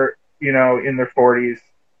are, in their 40s.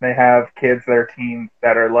 They have kids that are teens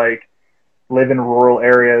that are like live in rural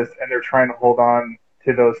areas and they're trying to hold on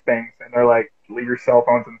to those things and they're like, leave your cell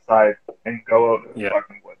phones inside and go out in the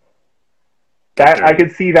fucking woods. That I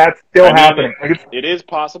could see that still happening. It is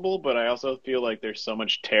possible, but I also feel like there's so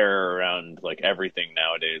much terror around like everything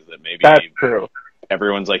nowadays that maybe that's true.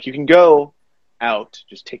 Everyone's like, you can go out,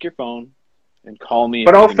 just take your phone and call me.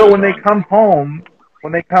 But also when they come home,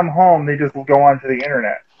 they just go onto the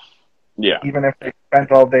internet. Yeah. Even if they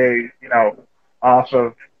spent all day, off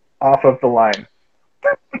of the line.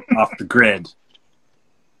 Off the grid.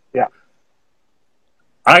 Yeah.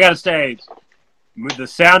 I gotta say, the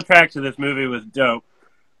soundtrack to this movie was dope.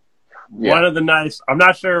 Yeah. One of the nice, I'm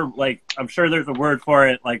not sure, like, I'm sure there's a word for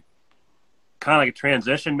it, like, kind of like a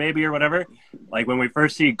transition maybe or whatever. Like when we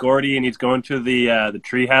first see Gordy and he's going to the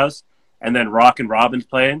treehouse and then Rockin' Robin's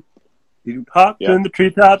playing. You hop in the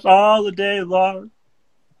treetops all the day long.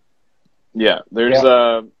 Yeah, there's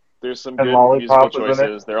some good musical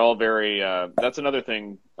choices. They're all very. That's another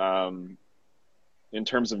thing. In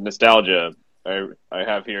terms of nostalgia, I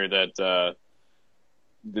have here that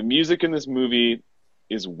the music in this movie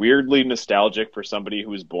is weirdly nostalgic for somebody who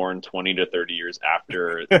was born 20 to 30 years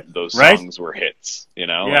after those right? songs were hits.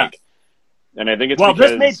 Yeah. Like, and I think it's because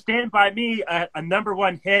this made Stand By Me a number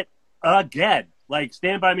one hit again. Like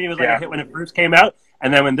Stand By Me was like a hit when it first came out,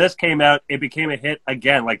 and then when this came out, it became a hit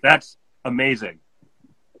again. Like that's amazing.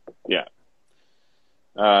 Yeah.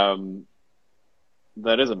 That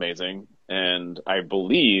is amazing. And I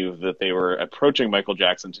believe that they were approaching Michael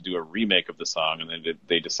Jackson to do a remake of the song, and then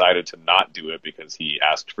they decided to not do it because he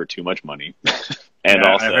asked for too much money. And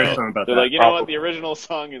also, they're like, you know what, the original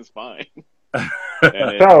song is fine. And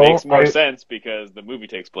it makes more sense because the movie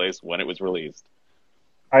takes place when it was released.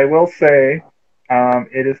 I will say,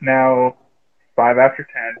 it is now 5 after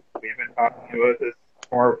 10. We've been talking about this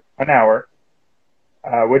for an hour,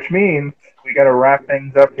 which means we got to wrap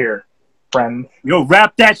things up here, friends. Yo,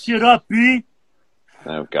 wrap that shit up, B.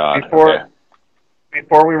 Oh God.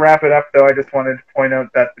 Before we wrap it up, though, I just wanted to point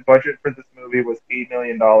out that the budget for this movie was $8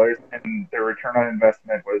 million, and the return on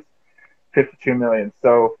investment was $52 million.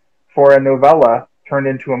 So, for a novella turned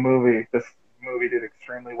into a movie, this movie did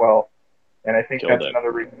extremely well, and I think that's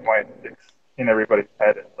another reason why it sticks in everybody's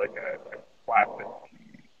head as like a classic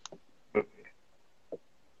movie.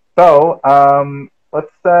 So, let's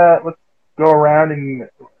go around and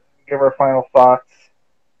give our final thoughts.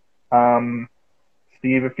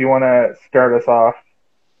 Steve, if you want to start us off.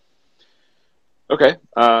 Okay.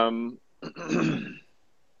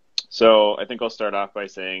 So I think I'll start off by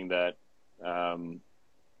saying that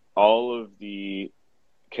all of the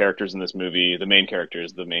characters in this movie, the main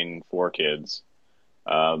characters, the main 4 kids,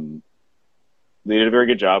 they did a very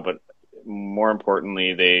good job, but more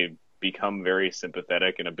importantly, they become very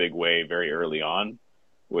sympathetic in a big way very early on,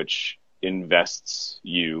 which invests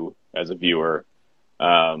you as a viewer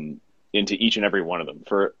into each and every one of them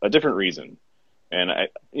for a different reason. And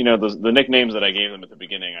the nicknames that I gave them at the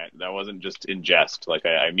beginning, that wasn't just in jest. Like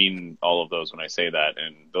I mean all of those when I say that,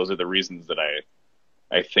 and those are the reasons that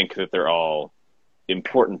I think that they're all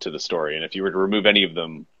important to the story. And if you were to remove any of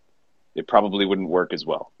them, it probably wouldn't work as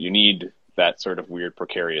well. You need that sort of weird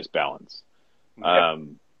precarious balance. Yeah.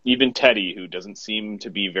 Even Teddy, who doesn't seem to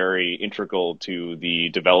be very integral to the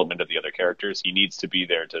development of the other characters, he needs to be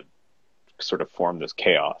there to sort of form this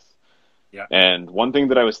chaos. Yeah. And one thing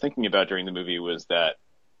that I was thinking about during the movie was that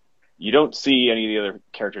you don't see any of the other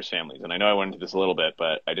characters' families. And I know I went into this a little bit,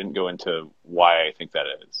 but I didn't go into why I think that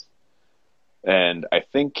is. And I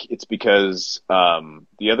think it's because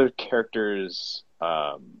the other characters...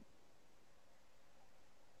 the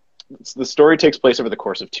story takes place over the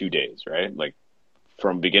course of 2 days, right? Like,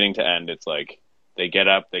 from beginning to end, it's like they get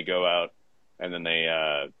up, they go out, and then they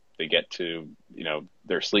get to,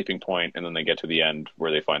 their sleeping point, and then they get to the end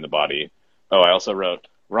where they find the body. Oh, I also wrote,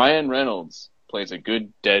 Ryan Reynolds plays a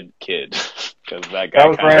good dead kid. Because that guy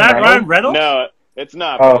Ryan Reynolds? No, it's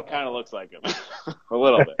not, but it kind of looks like him. A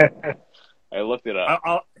little bit. I looked it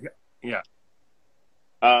up. Yeah.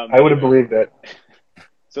 I would have believed it.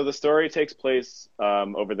 So the story takes place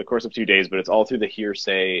over the course of 2 days, but it's all through the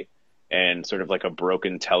hearsay and sort of like a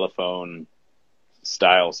broken telephone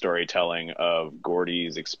style storytelling of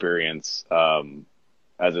Gordy's experience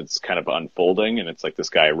as it's kind of unfolding. And it's like this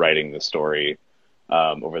guy writing the story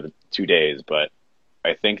over the 2 days. But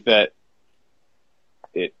I think that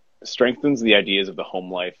it strengthens the ideas of the home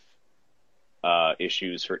life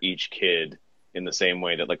issues for each kid in the same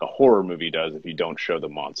way that like a horror movie does if you don't show the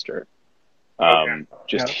monster.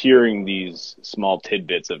 Just hearing these small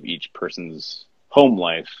tidbits of each person's home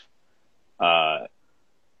life,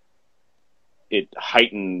 it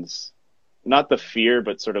heightens not the fear,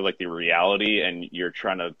 but sort of like the reality, and you're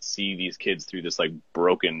trying to see these kids through this like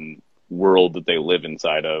broken world that they live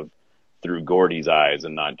inside of through Gordy's eyes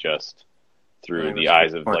and not just through the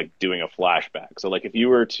eyes of like doing a flashback. So like if you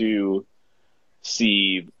were to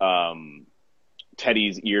see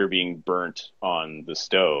Teddy's ear being burnt on the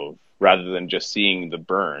stove, rather than just seeing the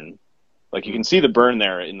burn. Like, you can see the burn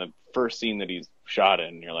there in the first scene that he's shot in,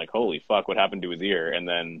 and you're like, holy fuck, what happened to his ear? And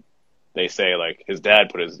then they say, like, his dad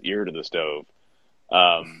put his ear to the stove.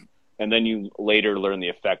 And then you later learn the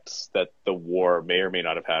effects that the war may or may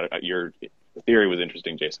not have had. Your theory was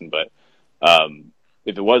interesting, Jason, but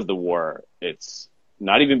if it was the war, it's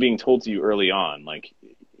not even being told to you early on. Like,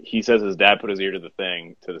 he says his dad put his ear to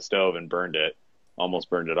the stove and burned it, almost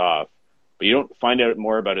burned it off. But you don't find out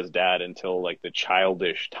more about his dad until like the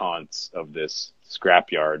childish taunts of this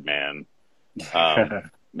scrapyard man.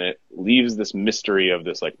 It leaves this mystery of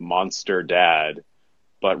this like monster dad,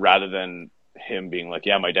 but rather than him being like,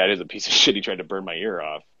 yeah, my dad is a piece of shit, he tried to burn my ear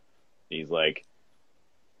off, he's like,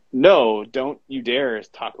 no, don't you dare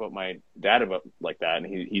talk about my dad about like that. And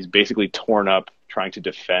he's basically torn up trying to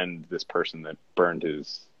defend this person that burned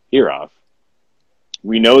his ear off.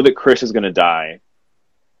 We know that Chris is going to die.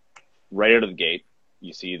 Right out of the gate,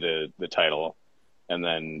 you see the title, and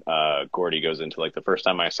then Gordy goes into like, the first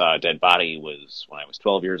time I saw a dead body was when I was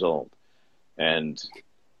 12 years old, and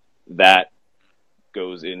that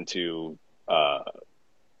goes into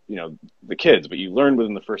the kids. But you learn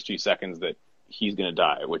within the first few seconds that he's going to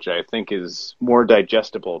die, which I think is more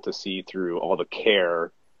digestible to see through all the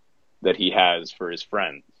care that he has for his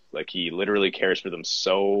friends. Like, he literally cares for them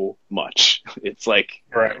so much. It's like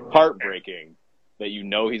heartbreaking that you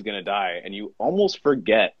know he's going to die, and you almost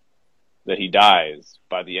forget that he dies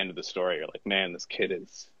by the end of the story. You're like, man, this kid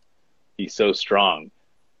he's so strong.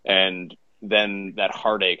 And then that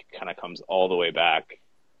heartache kind of comes all the way back,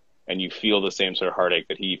 and you feel the same sort of heartache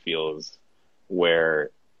that he feels,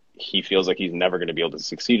 where he feels like he's never going to be able to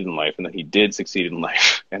succeed in life, and then he did succeed in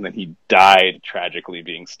life, and then he died tragically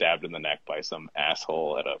being stabbed in the neck by some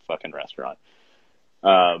asshole at a fucking restaurant.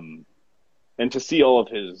 And to see all of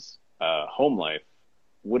his home life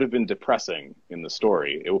would have been depressing in the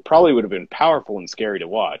story. It probably would have been powerful and scary to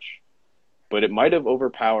watch, but it might have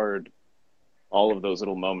overpowered all of those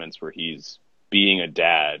little moments where he's being a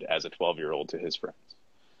dad as a 12-year-old to his friends.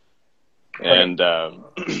 And I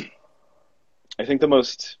think the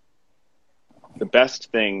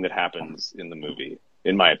best thing that happens in the movie,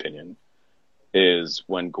 in my opinion, is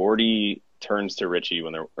when Gordy turns to Richie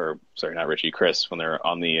Chris, when they're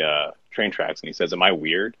on the train tracks, and he says, "Am I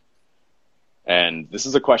weird?" And this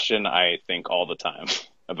is a question I think all the time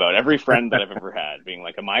about every friend that I've ever had, being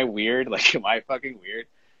like, am I weird? Like, am I fucking weird?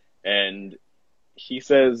 And he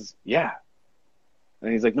says, yeah.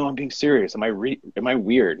 And he's like, no, I'm being serious. Am I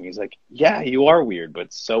weird? And he's like, yeah, you are weird,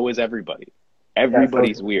 but so is everybody.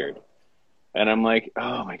 Everybody's weird. And I'm like,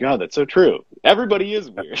 oh my God, that's so true. Everybody is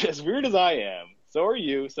weird. As weird as I am, so are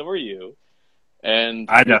you. And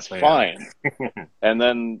it's fine. And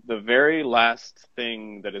then the very last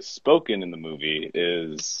thing that is spoken in the movie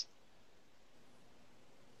is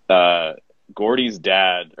Gordy's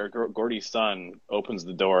dad, or Gordy's son, opens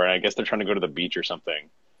the door, and I guess they're trying to go to the beach or something.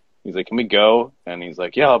 He's like, can we go? And he's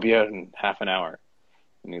like, yeah, I'll be out in half an hour.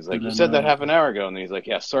 And he's like, you said that half an hour ago. And he's like,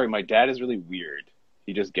 yeah, sorry, my dad is really weird.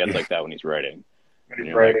 He just gets like that when he's writing.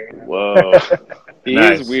 Like, whoa, he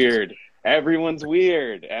is weird. Everyone's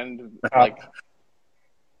weird. And like,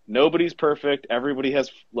 nobody's perfect. Everybody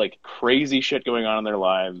has like crazy shit going on in their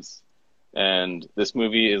lives. And this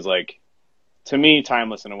movie is like, to me,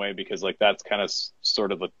 timeless in a way, because like that's kind of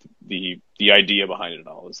sort of the idea behind it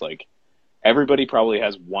all. Is like, everybody probably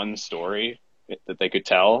has one story that they could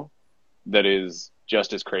tell that is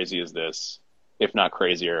just as crazy as this, if not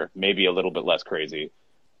crazier, maybe a little bit less crazy.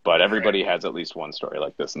 But everybody has at least one story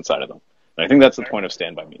like this inside of them. And I think that's the point of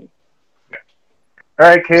Stand By Me. All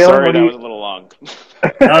right, Caleb. Sorry, that was a little long.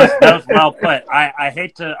 that was well put. I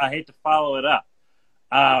hate to follow it up.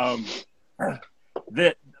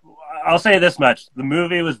 I'll say this much: the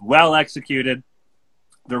movie was well executed.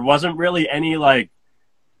 There wasn't really any like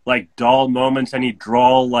dull moments, any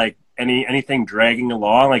drawl, like anything dragging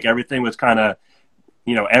along. Like everything was kind of,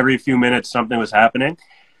 every few minutes something was happening.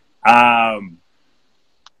 I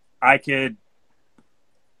could,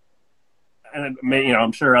 and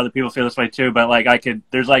I'm sure other people feel this way too, but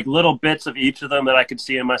there's like little bits of each of them that I could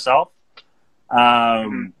see in myself,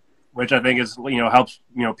 which I think is, helps,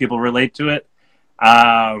 people relate to it.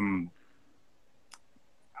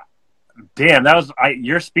 Damn,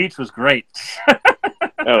 your speech was great.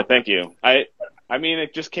 Oh, thank you. I mean,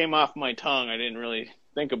 it just came off my tongue. I didn't really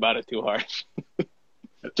think about it too hard.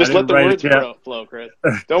 Just let the words flow, Chris.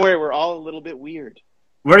 Don't worry, we're all a little bit weird.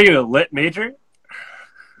 Were you a lit major?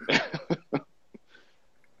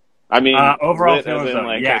 I mean, overall lit as in,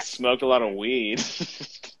 like, yeah. I smoked a lot of weed.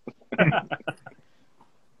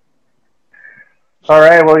 All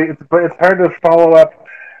right, well, it's hard to follow up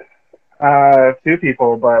two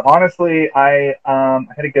people, but honestly, I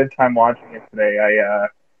had a good time watching it today.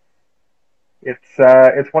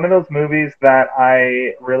 It's one of those movies that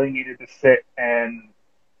I really needed to sit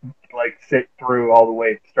through all the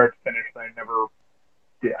way, start to finish. I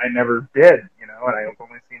never did, and I've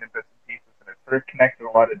only seen it bits and pieces, and it sort of connected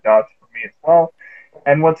a lot of dots for me as well.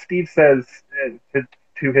 And what Steve says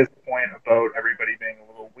to his point about everybody being a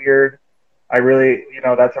little weird, I really,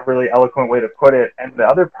 that's a really eloquent way to put it. And the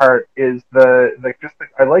other part is I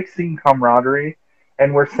like seeing camaraderie,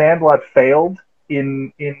 and where Sandlot failed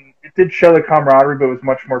it did show the camaraderie, but it was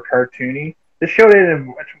much more cartoony. This showed it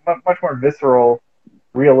in a much more visceral,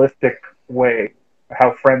 realistic way,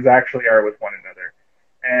 how friends actually are with one another.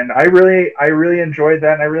 And I really enjoyed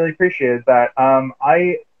that, and I really appreciated that.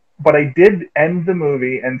 But I did end the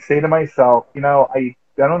movie and say to myself, I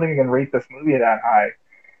don't think I can rate this movie that high.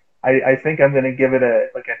 I think I'm going to give it a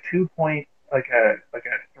 3.2,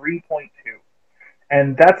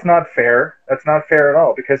 and that's not fair. That's not fair at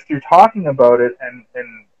all, because through talking about it and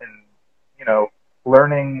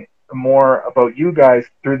learning more about you guys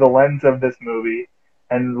through the lens of this movie,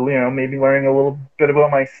 and maybe learning a little bit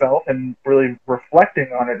about myself and really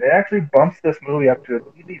reflecting on it, it actually bumps this movie up to an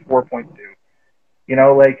easy 4.2.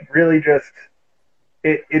 Really just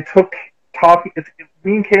it took talking.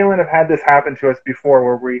 Me and Kaylin have had this happen to us before,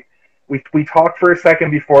 where we talked for a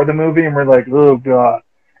second before the movie, and we're like, oh god.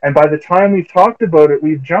 And by the time we've talked about it,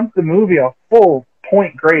 we've jumped the movie a full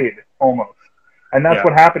point grade almost. And that's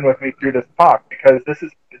what happened with me through this talk, because this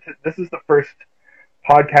is the first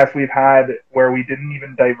podcast we've had where we didn't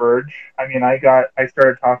even diverge. I mean, I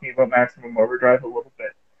started talking about Maximum Overdrive a little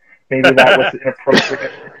bit. Maybe that was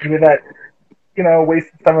inappropriate. Maybe that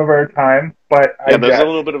wasted some of our time. But there's a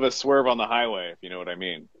little bit of a swerve on the highway, if you know what I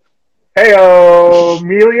mean. Heyo,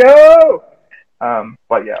 Emilio.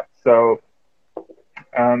 But yeah, so.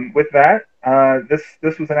 With that,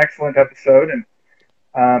 this was an excellent episode, and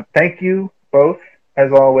thank you both,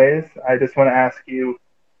 as always. I just want to ask you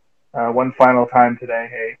one final time today,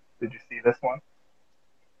 hey, did you see this one?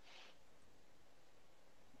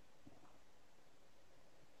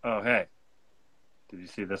 Oh, hey, did you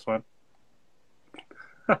see this one?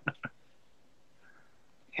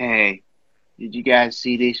 Hey, did you guys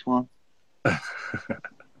see this one?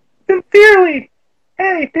 Sincerely!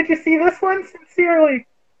 Hey, did you see this one? Sincerely.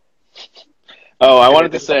 Oh, I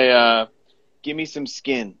wanted to say, give me some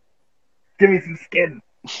skin. Give me some skin.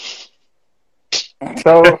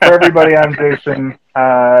 So, for everybody, I'm Jason.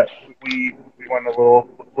 We went a little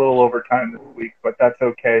overtime this week, but that's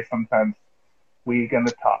okay. Sometimes we gonna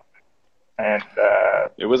talk. And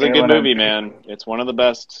it was a good movie, man. It's one of the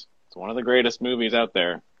best. It's one of the greatest movies out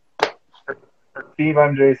there. For Steve,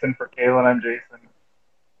 I'm Jason. For Kaylin, I'm Jason.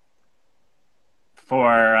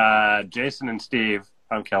 For Jason and Steve,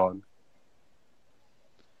 I'm Kellen.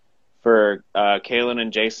 For Kaylin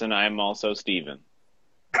and Jason, I'm also Steven.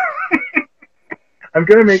 I'm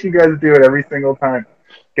going to make you guys do it every single time.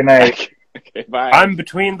 Good night. Okay, bye. I'm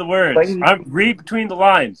between the words. Read between the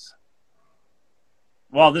lines.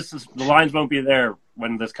 Well, the lines won't be there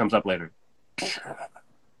when this comes up later.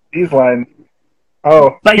 These lines.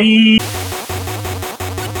 Oh. Bye!